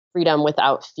the Freedom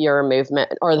Without Fear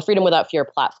movement, or the Freedom Without Fear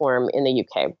platform in the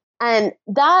UK. And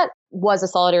that was a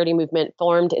solidarity movement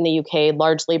formed in the UK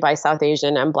largely by South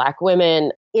Asian and Black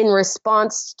women in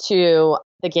response to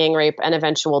the gang rape and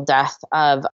eventual death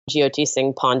of Jyoti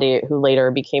Singh Pandey, who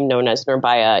later became known as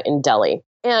Nirbhaya, in Delhi.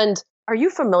 And are you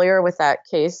familiar with that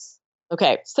case?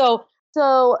 Okay, so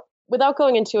without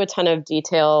going into a ton of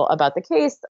detail about the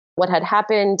case, what had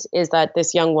happened is that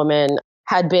this young woman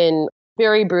had been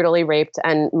very brutally raped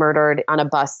and murdered on a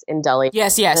bus in Delhi.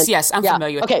 Yes. I'm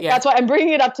familiar with it. Okay, that's why I'm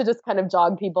bringing it up, to just kind of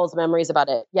jog people's memories about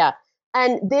it. Yeah.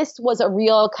 And this was a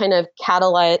real kind of a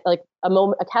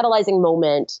catalyzing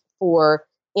moment for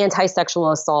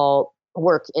anti-sexual assault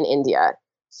work in India.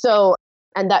 So,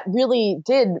 and that really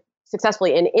did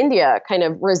successfully in India kind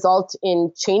of result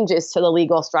in changes to the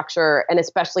legal structure, and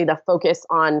especially the focus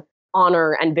on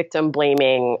honor and victim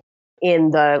blaming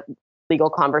in the legal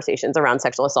conversations around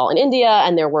sexual assault in India.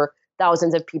 And there were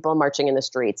thousands of people marching in the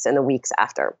streets in the weeks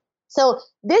after. So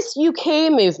this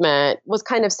UK movement was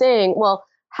kind of saying, well,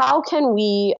 how can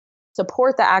we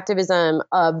support the activism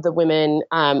of the women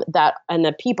and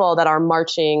the people that are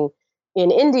marching in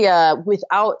India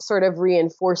without sort of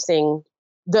reinforcing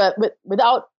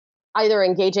without either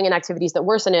engaging in activities that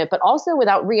worsen it, but also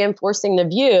without reinforcing the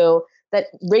view that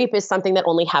rape is something that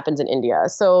only happens in India.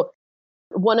 So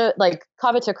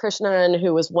Kavita Krishnan,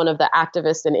 who was one of the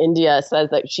activists in India, says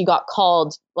that she got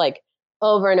called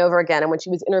over and over again. And when she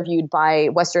was interviewed by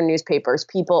Western newspapers,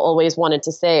 people always wanted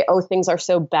to say, oh, things are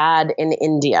so bad in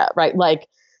India, right?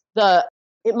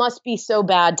 It must be so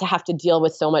bad to have to deal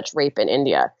with so much rape in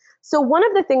India. So one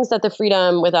of the things that the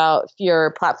Freedom Without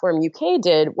Fear platform UK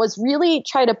did was really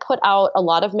try to put out a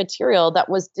lot of material that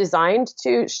was designed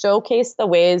to showcase the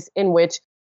ways in which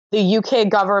the UK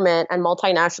government and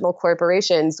multinational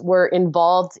corporations were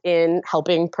involved in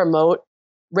helping promote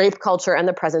rape culture and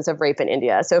the presence of rape in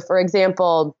India. So for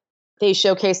example, they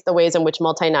showcased the ways in which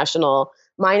multinational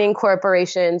mining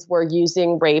corporations were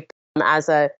using rape as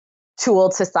a tool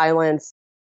to silence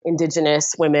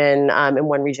Indigenous women in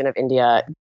one region of India.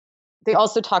 They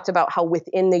also talked about how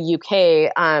within the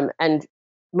UK and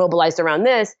mobilized around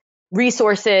this,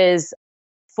 resources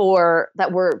for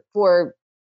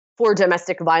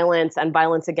domestic violence and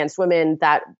violence against women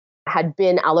that had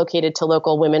been allocated to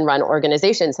local women-run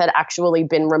organizations had actually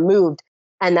been removed,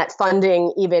 and that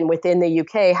funding even within the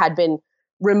UK had been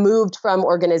removed from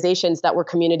organizations that were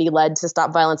community-led to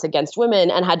stop violence against women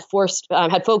and had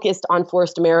focused on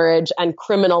forced marriage and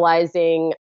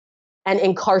criminalizing and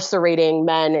incarcerating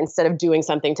men instead of doing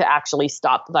something to actually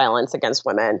stop violence against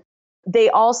women. They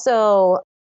also,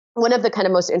 one of the kind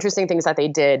of most interesting things that they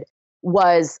did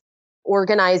was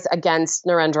organize against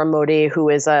Narendra Modi, who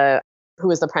is the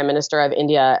Prime Minister of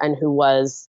India and who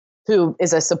is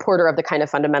a supporter of the kind of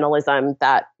fundamentalism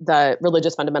that the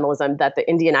religious fundamentalism that the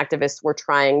Indian activists were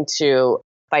trying to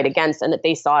fight against and that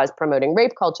they saw as promoting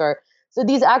rape culture. So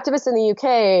these activists in the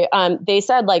UK, they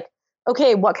said like,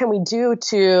 okay, what can we do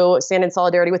to stand in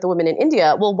solidarity with the women in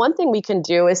India? Well, one thing we can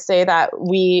do is say that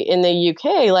we in the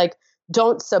UK like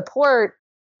don't support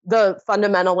the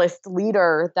fundamentalist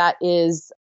leader that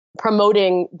is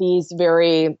promoting these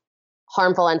very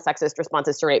harmful and sexist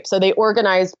responses to rape. So they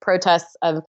organized protests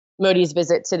of Modi's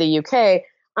visit to the UK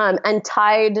and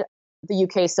tied the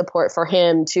UK support for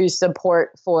him to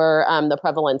support for the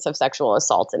prevalence of sexual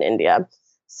assault in India.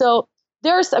 So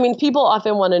people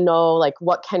often want to know, like,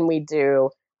 what can we do?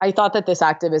 I thought that this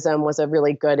activism was a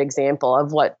really good example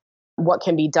of what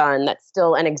can be done. That's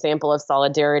still an example of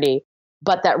solidarity,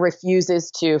 but that refuses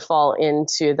to fall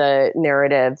into the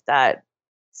narrative that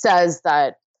says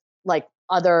that, like,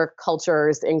 other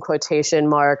cultures, in quotation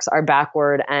marks, are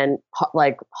backward and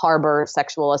like harbor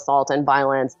sexual assault and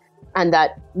violence, and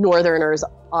that Northerners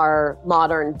are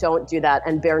modern, don't do that,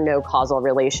 and bear no causal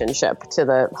relationship to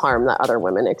the harm that other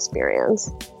women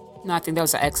experience. No, I think that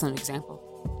was an excellent example.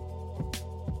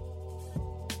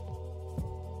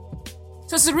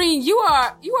 So Serene, you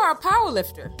are a power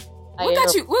lifter.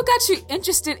 What got you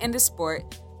interested in this sport,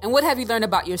 and what have you learned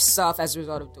about yourself as a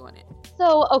result of doing it?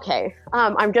 So, okay,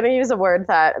 I'm going to use a word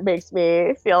that makes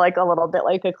me feel like a little bit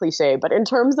like a cliche, but in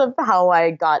terms of how I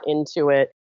got into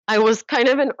it, I was kind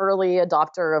of an early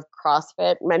adopter of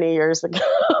CrossFit many years ago.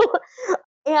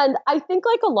 And I think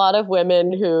like a lot of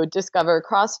women who discover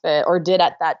CrossFit or did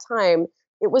at that time,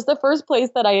 it was the first place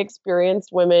that I experienced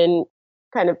women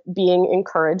kind of being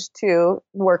encouraged to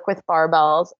work with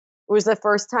barbells. It was the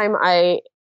first time I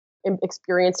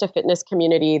experienced a fitness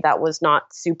community that was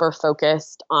not super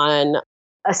focused on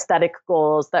aesthetic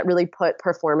goals, that really put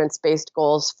performance-based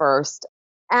goals first.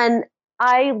 And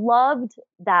I loved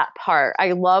that part.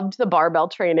 I loved the barbell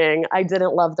training. I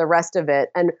didn't love the rest of it.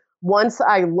 And once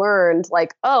I learned,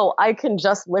 like, oh, I can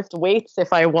just lift weights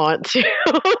if I want to.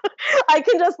 I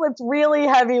can just lift really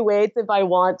heavy weights if I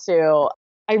want to.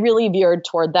 I really veered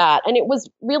toward that. And it was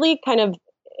really kind of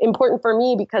important for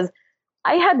me because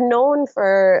I had known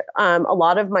for a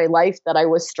lot of my life that I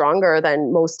was stronger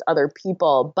than most other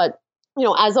people. But, you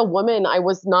know, as a woman, I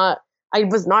was not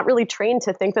really trained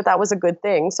to think that that was a good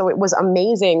thing. So it was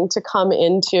amazing to come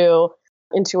into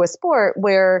a sport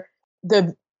where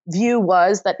the view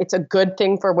was that it's a good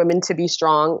thing for women to be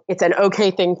strong. It's an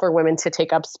okay thing for women to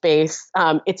take up space.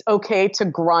 It's okay to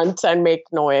grunt and make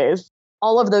noise.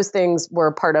 All of those things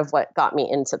were part of what got me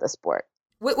into the sport.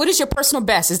 What is your personal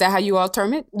best? Is that how you all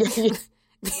term it?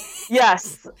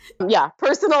 Yes. Yeah.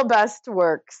 Personal best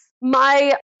works.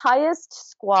 My highest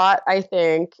squat, I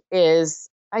think it's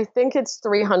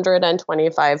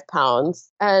 325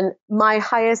 pounds. And my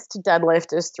highest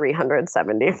deadlift is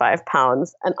 375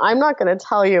 pounds. And I'm not going to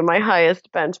tell you my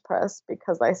highest bench press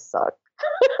because I suck.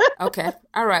 Okay.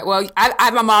 All right. Well,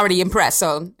 I'm already impressed.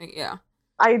 So, yeah.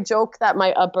 I joke that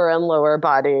my upper and lower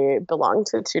body belong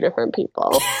to two different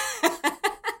people.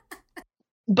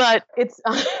 But it's,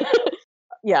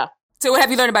 yeah. So what have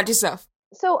you learned about yourself?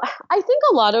 So I think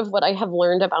a lot of what I have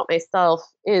learned about myself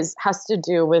has to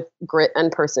do with grit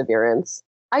and perseverance.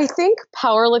 I think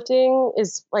powerlifting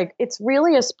is it's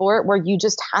really a sport where you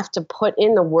just have to put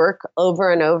in the work over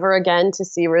and over again to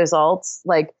see results.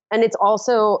 And it's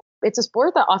also it's a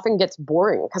sport that often gets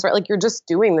boring because, right, like you're just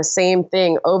doing the same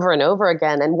thing over and over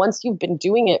again. And once you've been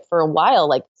doing it for a while,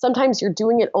 like sometimes you're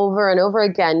doing it over and over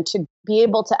again to be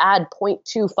able to add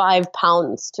 0.25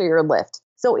 pounds to your lift.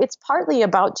 So it's partly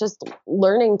about just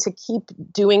learning to keep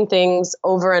doing things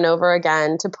over and over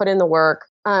again, to put in the work,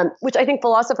 which I think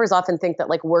philosophers often think that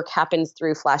like work happens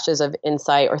through flashes of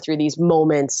insight or through these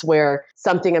moments where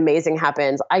something amazing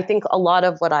happens. I think a lot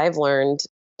of what I've learned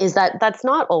is that that's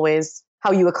not always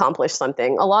how you accomplish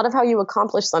something. A lot of how you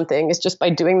accomplish something is just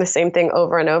by doing the same thing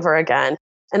over and over again.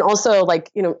 And also, like,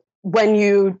 you know, when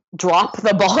you drop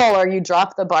the ball or you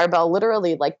drop the barbell,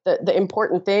 literally, like the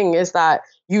important thing is that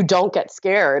you don't get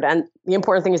scared. And the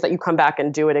important thing is that you come back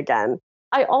and do it again.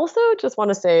 I also just want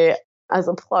to say, as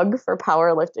a plug for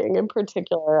powerlifting in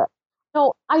particular,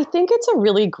 no, I think it's a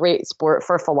really great sport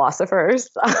for philosophers.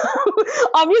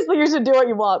 Obviously, you should do what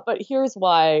you want, but here's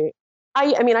why.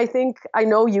 I mean, I think I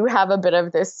know you have a bit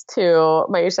of this too,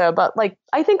 Myisha, but like,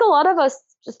 I think a lot of us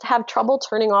just have trouble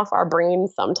turning off our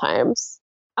brains sometimes.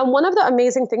 And one of the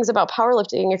amazing things about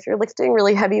powerlifting, if you're lifting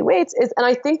really heavy weights, is, and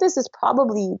I think this is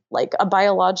probably like a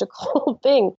biological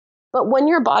thing, but when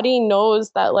your body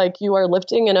knows that like you are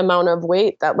lifting an amount of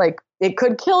weight that like it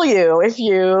could kill you if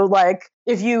you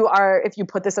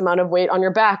put this amount of weight on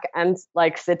your back and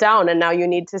like sit down and now you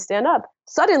need to stand up.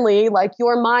 Suddenly, like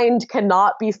your mind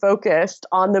cannot be focused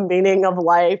on the meaning of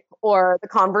life or the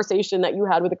conversation that you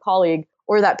had with a colleague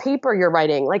or that paper you're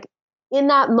writing. Like in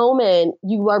that moment,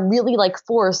 you are really like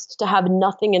forced to have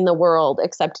nothing in the world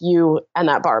except you and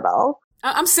that barbell.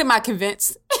 I'm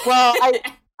semi-convinced. Well,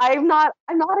 I'm not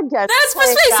against. That's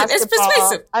persuasive. It's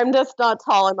persuasive. I'm just not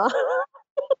tall enough.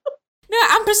 No,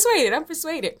 I'm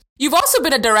persuaded. You've also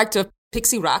been a director of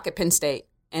Pixie Rock at Penn State,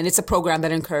 and it's a program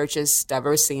that encourages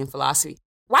diversity in philosophy.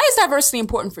 Why is diversity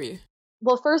important for you?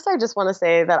 Well, first, I just want to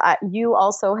say that you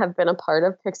also have been a part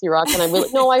of Pixie Rock, and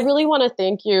I really want to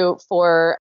thank you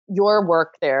for your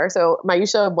work there. So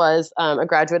Myisha was a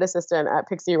graduate assistant at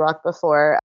Pixie Rock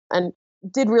before and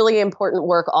did really important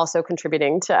work also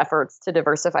contributing to efforts to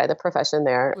diversify the profession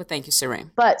there. Well, thank you,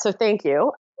 Serene. So thank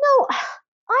you. No,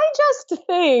 I just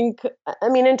think, I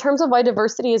mean, in terms of why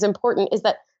diversity is important is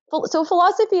that, so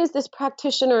philosophy is this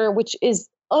practitioner which is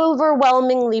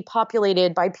overwhelmingly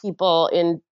populated by people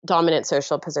in dominant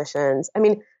social positions. I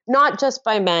mean, not just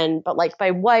by men, but like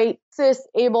by white, cis,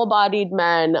 able-bodied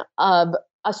men of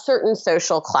a certain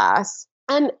social class.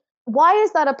 And why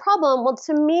is that a problem? Well,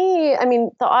 to me, I mean,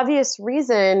 the obvious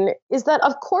reason is that,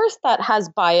 of course, that has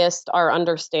biased our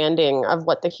understanding of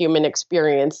what the human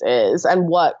experience is and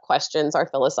what questions are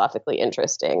philosophically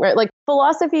interesting, right? Like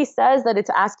philosophy says that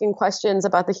it's asking questions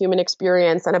about the human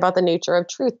experience and about the nature of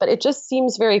truth. But it just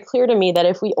seems very clear to me that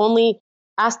if we only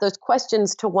ask those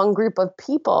questions to one group of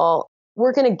people,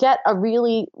 we're going to get a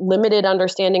really limited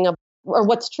understanding of or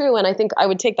what's true. And I think I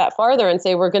would take that farther and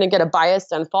say we're going to get a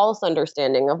biased and false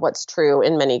understanding of what's true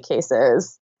in many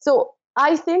cases. So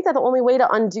I think that the only way to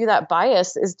undo that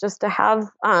bias is just to have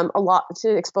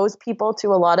to expose people to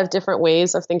a lot of different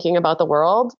ways of thinking about the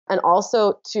world, and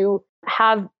also to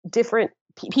have different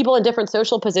people in different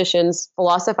social positions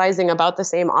philosophizing about the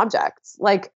same objects.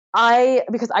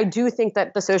 Because I do think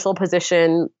that the social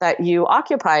position that you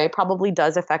occupy probably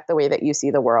does affect the way that you see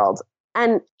the world.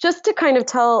 And just to kind of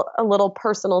tell a little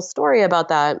personal story about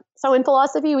that. So in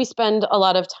philosophy, we spend a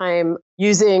lot of time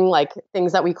using like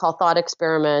things that we call thought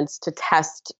experiments to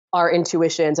test our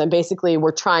intuitions. And basically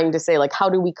we're trying to say like, how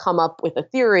do we come up with a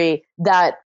theory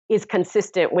that is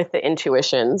consistent with the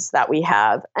intuitions that we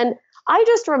have? And I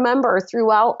just remember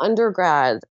throughout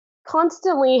undergrad,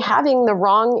 constantly having the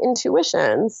wrong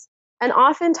intuitions. And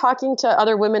often talking to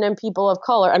other women and people of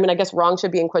color, I mean, I guess wrong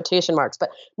should be in quotation marks,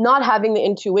 but not having the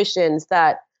intuitions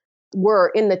that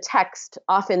were in the text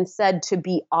often said to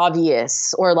be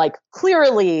obvious or like,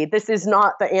 clearly, this is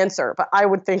not the answer, but I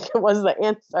would think it was the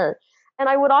answer. And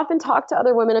I would often talk to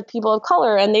other women of people of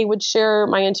color and they would share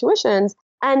my intuitions.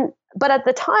 But at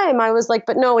the time I was like,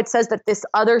 but no, it says that this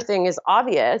other thing is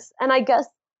obvious. And I guess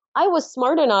I was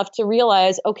smart enough to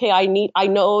realize, okay, I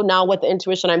know now what the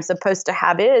intuition I'm supposed to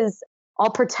have is. I'll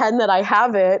pretend that I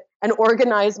have it and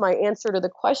organize my answer to the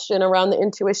question around the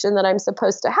intuition that I'm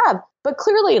supposed to have. But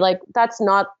clearly, like, that's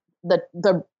not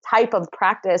the type of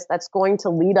practice that's going to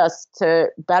lead us to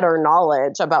better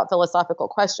knowledge about philosophical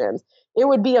questions. It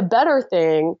would be a better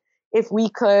thing if we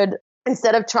could,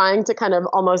 instead of trying to kind of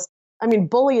almost, I mean,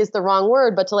 bully is the wrong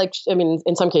word, but to like, I mean,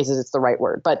 in some cases it's the right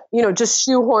word, but, you know, just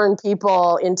shoehorn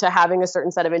people into having a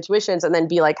certain set of intuitions and then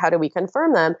be like, how do we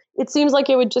confirm them? It seems like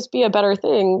it would just be a better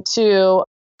thing to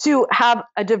to have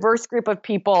a diverse group of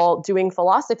people doing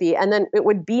philosophy. And then it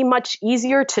would be much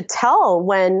easier to tell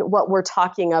when what we're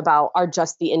talking about are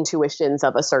just the intuitions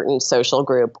of a certain social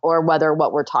group, or whether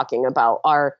what we're talking about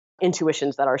are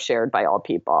intuitions that are shared by all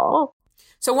people.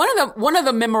 So one of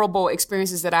the memorable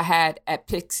experiences that I had at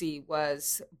Pixie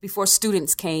was before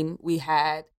students came, we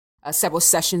had several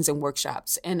sessions and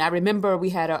workshops. And I remember we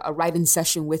had a writing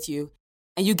session with you,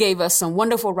 and you gave us some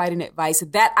wonderful writing advice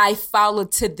that I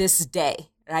followed to this day.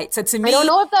 Right. So to me, I don't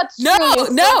know if that's true.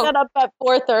 You set up at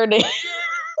 4:30.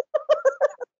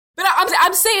 But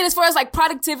I'm saying, as far as like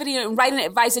productivity and writing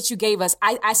advice that you gave us,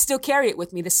 I still carry it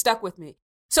with me. That stuck with me.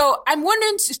 So I'm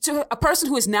wondering, to a person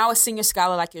who is now a senior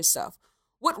scholar like yourself,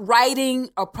 what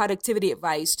writing or productivity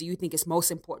advice do you think is most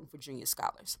important for junior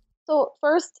scholars? So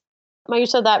first,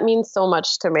 Myisha, that means so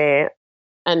much to me,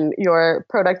 and your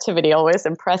productivity always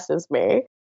impresses me.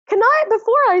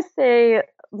 Before I say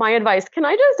my advice, can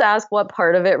I just ask what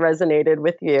part of it resonated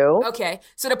with you? Okay.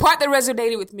 So the part that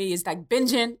resonated with me is like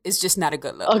binging is just not a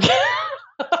good look. Okay.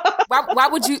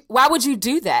 Why would you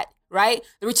do that? Right?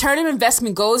 The return of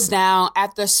investment goes down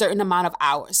after a certain amount of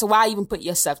hours. So why even put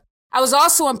yourself? I was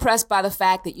also impressed by the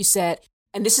fact that you said,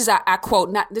 and this is I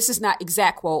quote, this is not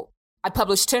exact quote. I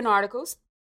published 10 articles,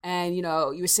 and you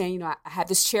were saying, I have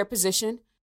this chair position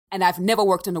and I've never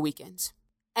worked on the weekends.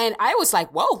 And I was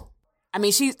like, whoa.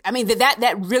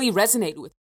 That really resonated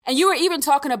with me. And you were even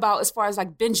talking about, as far as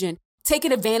like binging,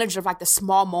 taking advantage of like the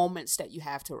small moments that you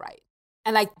have to write.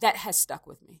 And like that has stuck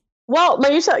with me. Well,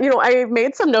 Myisha, I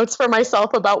made some notes for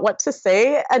myself about what to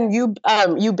say, and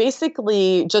you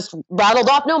basically just rattled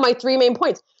off, my 3 main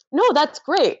points. No, that's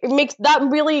great. It makes that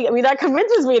really, that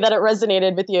convinces me that it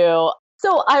resonated with you.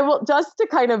 So I will, just to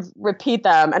kind of repeat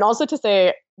them, and also to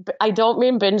say, I don't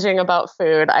mean binging about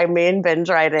food. I mean binge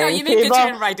writing. No, you mean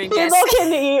binging and writing, yes. People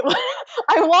can eat.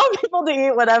 I want people to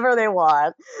eat whatever they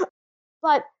want.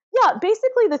 But yeah,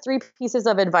 basically the 3 pieces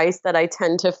of advice that I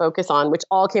tend to focus on, which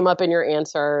all came up in your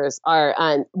answers, are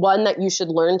one, that you should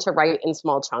learn to write in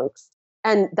small chunks.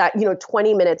 And that,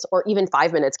 20 minutes or even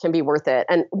 5 minutes can be worth it.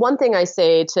 And one thing I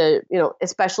say to,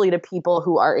 especially to people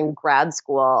who are in grad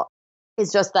school,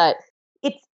 is just that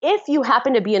if you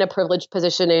happen to be in a privileged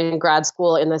position in grad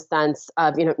school, in the sense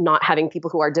of, not having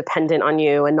people who are dependent on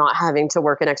you and not having to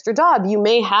work an extra job, you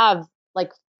may have,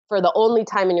 like, for the only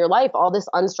time in your life, all this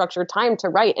unstructured time to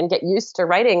write and get used to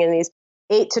writing in these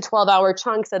 8 to 12 hour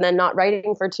chunks, and then not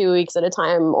writing for 2 weeks at a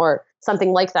time or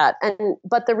something like that.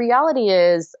 But the reality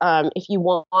is, if you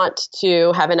want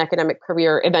to have an academic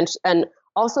career eventually, and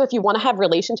also if you want to have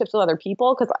relationships with other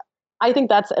people, because I think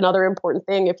that's another important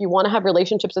thing. If you want to have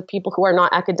relationships with people who are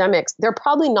not academics, they're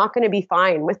probably not going to be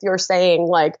fine with your saying,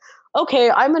 like, okay,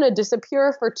 I'm going to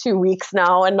disappear for 2 weeks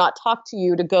now and not talk to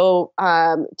you to go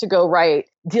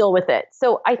write, deal with it.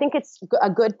 So I think it's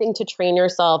a good thing to train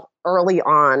yourself early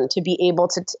on to be able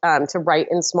to write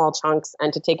in small chunks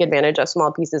and to take advantage of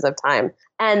small pieces of time.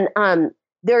 And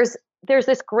there's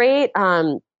this great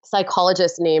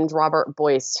psychologist named Robert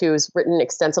Boyce, who's written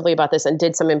extensively about this and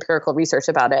did some empirical research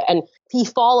about it. And he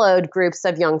followed groups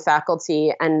of young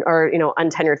faculty or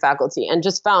untenured faculty, and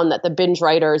just found that the binge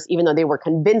writers, even though they were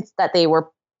convinced that they were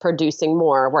producing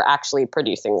more, were actually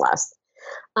producing less.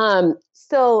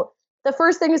 So the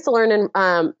first thing is to learn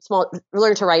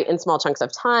to write in small chunks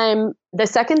of time. The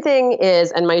second thing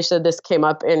is, and Myisha, this came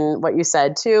up in what you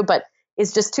said too, but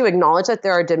is just to acknowledge that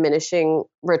there are diminishing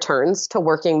returns to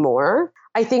working more.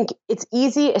 I think it's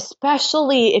easy,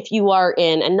 especially if you are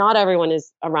and not everyone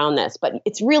is around this, but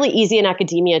it's really easy in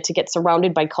academia to get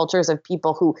surrounded by cultures of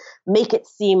people who make it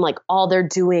seem like all they're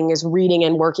doing is reading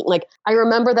and working. Like, I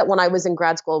remember that when I was in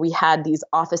grad school, we had these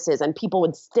offices and people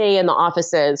would stay in the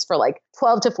offices for like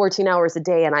 12 to 14 hours a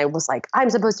day. And I was like, I'm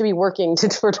supposed to be working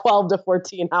for 12 to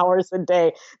 14 hours a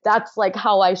day. That's like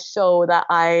how I show that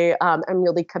I am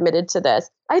really committed to this.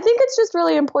 I think it's just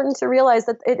really important to realize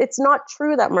that it's not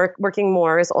true that working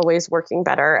more is always working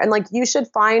better. And like, you should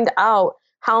find out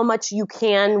how much you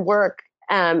can work,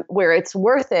 where it's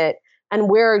worth it and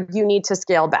where you need to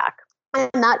scale back.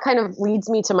 And that kind of leads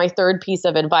me to my third piece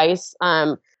of advice,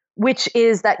 which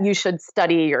is that you should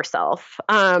study yourself.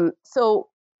 So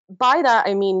by that,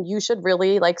 I mean, you should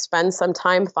really like spend some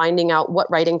time finding out what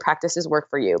writing practices work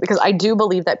for you, because I do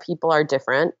believe that people are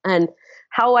different. And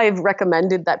how I've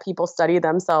recommended that people study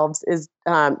themselves is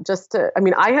I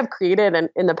have created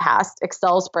in the past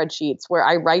Excel spreadsheets where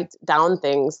I write down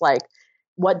things like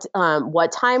what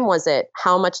time was it?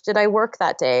 How much did I work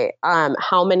that day?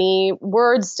 How many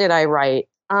words did I write?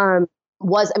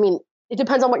 It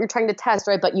depends on what you're trying to test,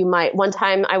 right? But one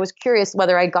time I was curious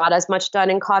whether I got as much done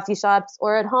in coffee shops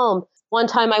or at home. One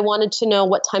time I wanted to know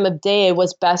what time of day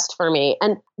was best for me.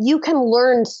 And you can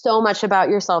learn so much about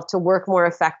yourself to work more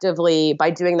effectively by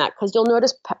doing that, because you'll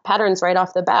notice patterns right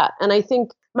off the bat. And I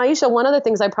think, Myisha, one of the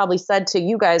things I probably said to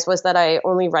you guys was that I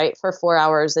only write for 4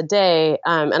 hours a day,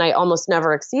 and I almost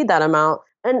never exceed that amount.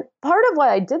 And part of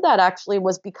why I did that actually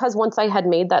was because once I had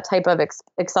made that type of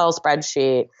Excel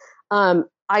spreadsheet,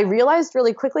 I realized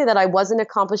really quickly that I wasn't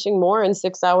accomplishing more in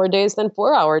 6-hour days than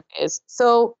 4-hour days.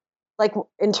 So like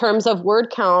in terms of word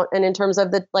count and in terms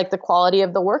of the quality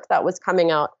of the work that was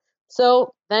coming out.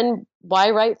 So then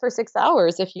why write for 6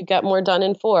 hours if you get more done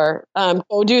in 4?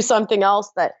 Go do something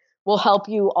else that will help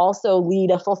you also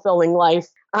lead a fulfilling life,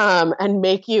 and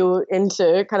make you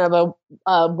into kind of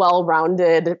a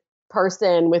well-rounded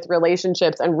person with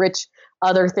relationships and rich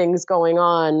other things going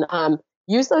on.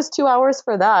 Use those 2 hours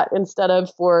for that instead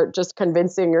of for just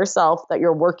convincing yourself that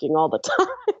you're working all the time.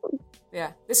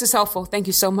 Yeah, this is helpful. Thank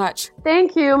you so much.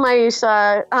 Thank you,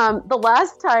 Myisha. The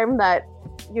last time that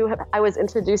I was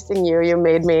introducing you, you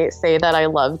made me say that I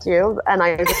loved you. And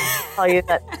I tell you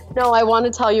that, no, I want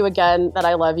to tell you again that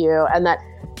I love you, and that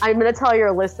I'm going to tell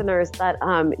your listeners that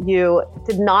you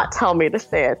did not tell me to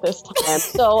say it this time.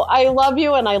 So I love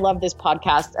you and I love this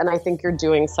podcast. And I think you're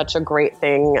doing such a great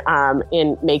thing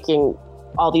in making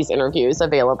all these interviews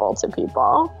available to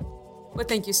people. Well,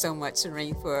 thank you so much,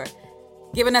 Serene, for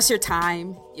giving us your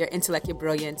time, your intellect, your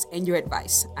brilliance, and your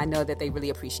advice. I know that they really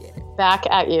appreciate it. Back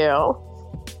at you.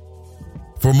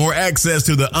 For more access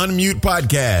to the Unmute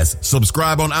podcast,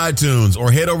 subscribe on iTunes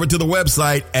or head over to the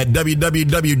website at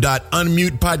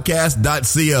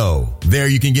www.unmutepodcast.co. There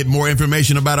you can get more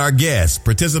information about our guests,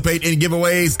 participate in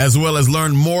giveaways, as well as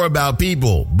learn more about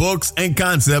people, books, and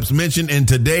concepts mentioned in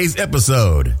today's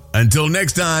episode. Until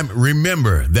next time,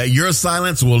 remember that your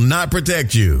silence will not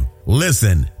protect you.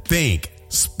 Listen, think,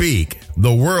 speak.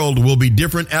 The world will be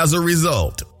different as a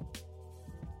result.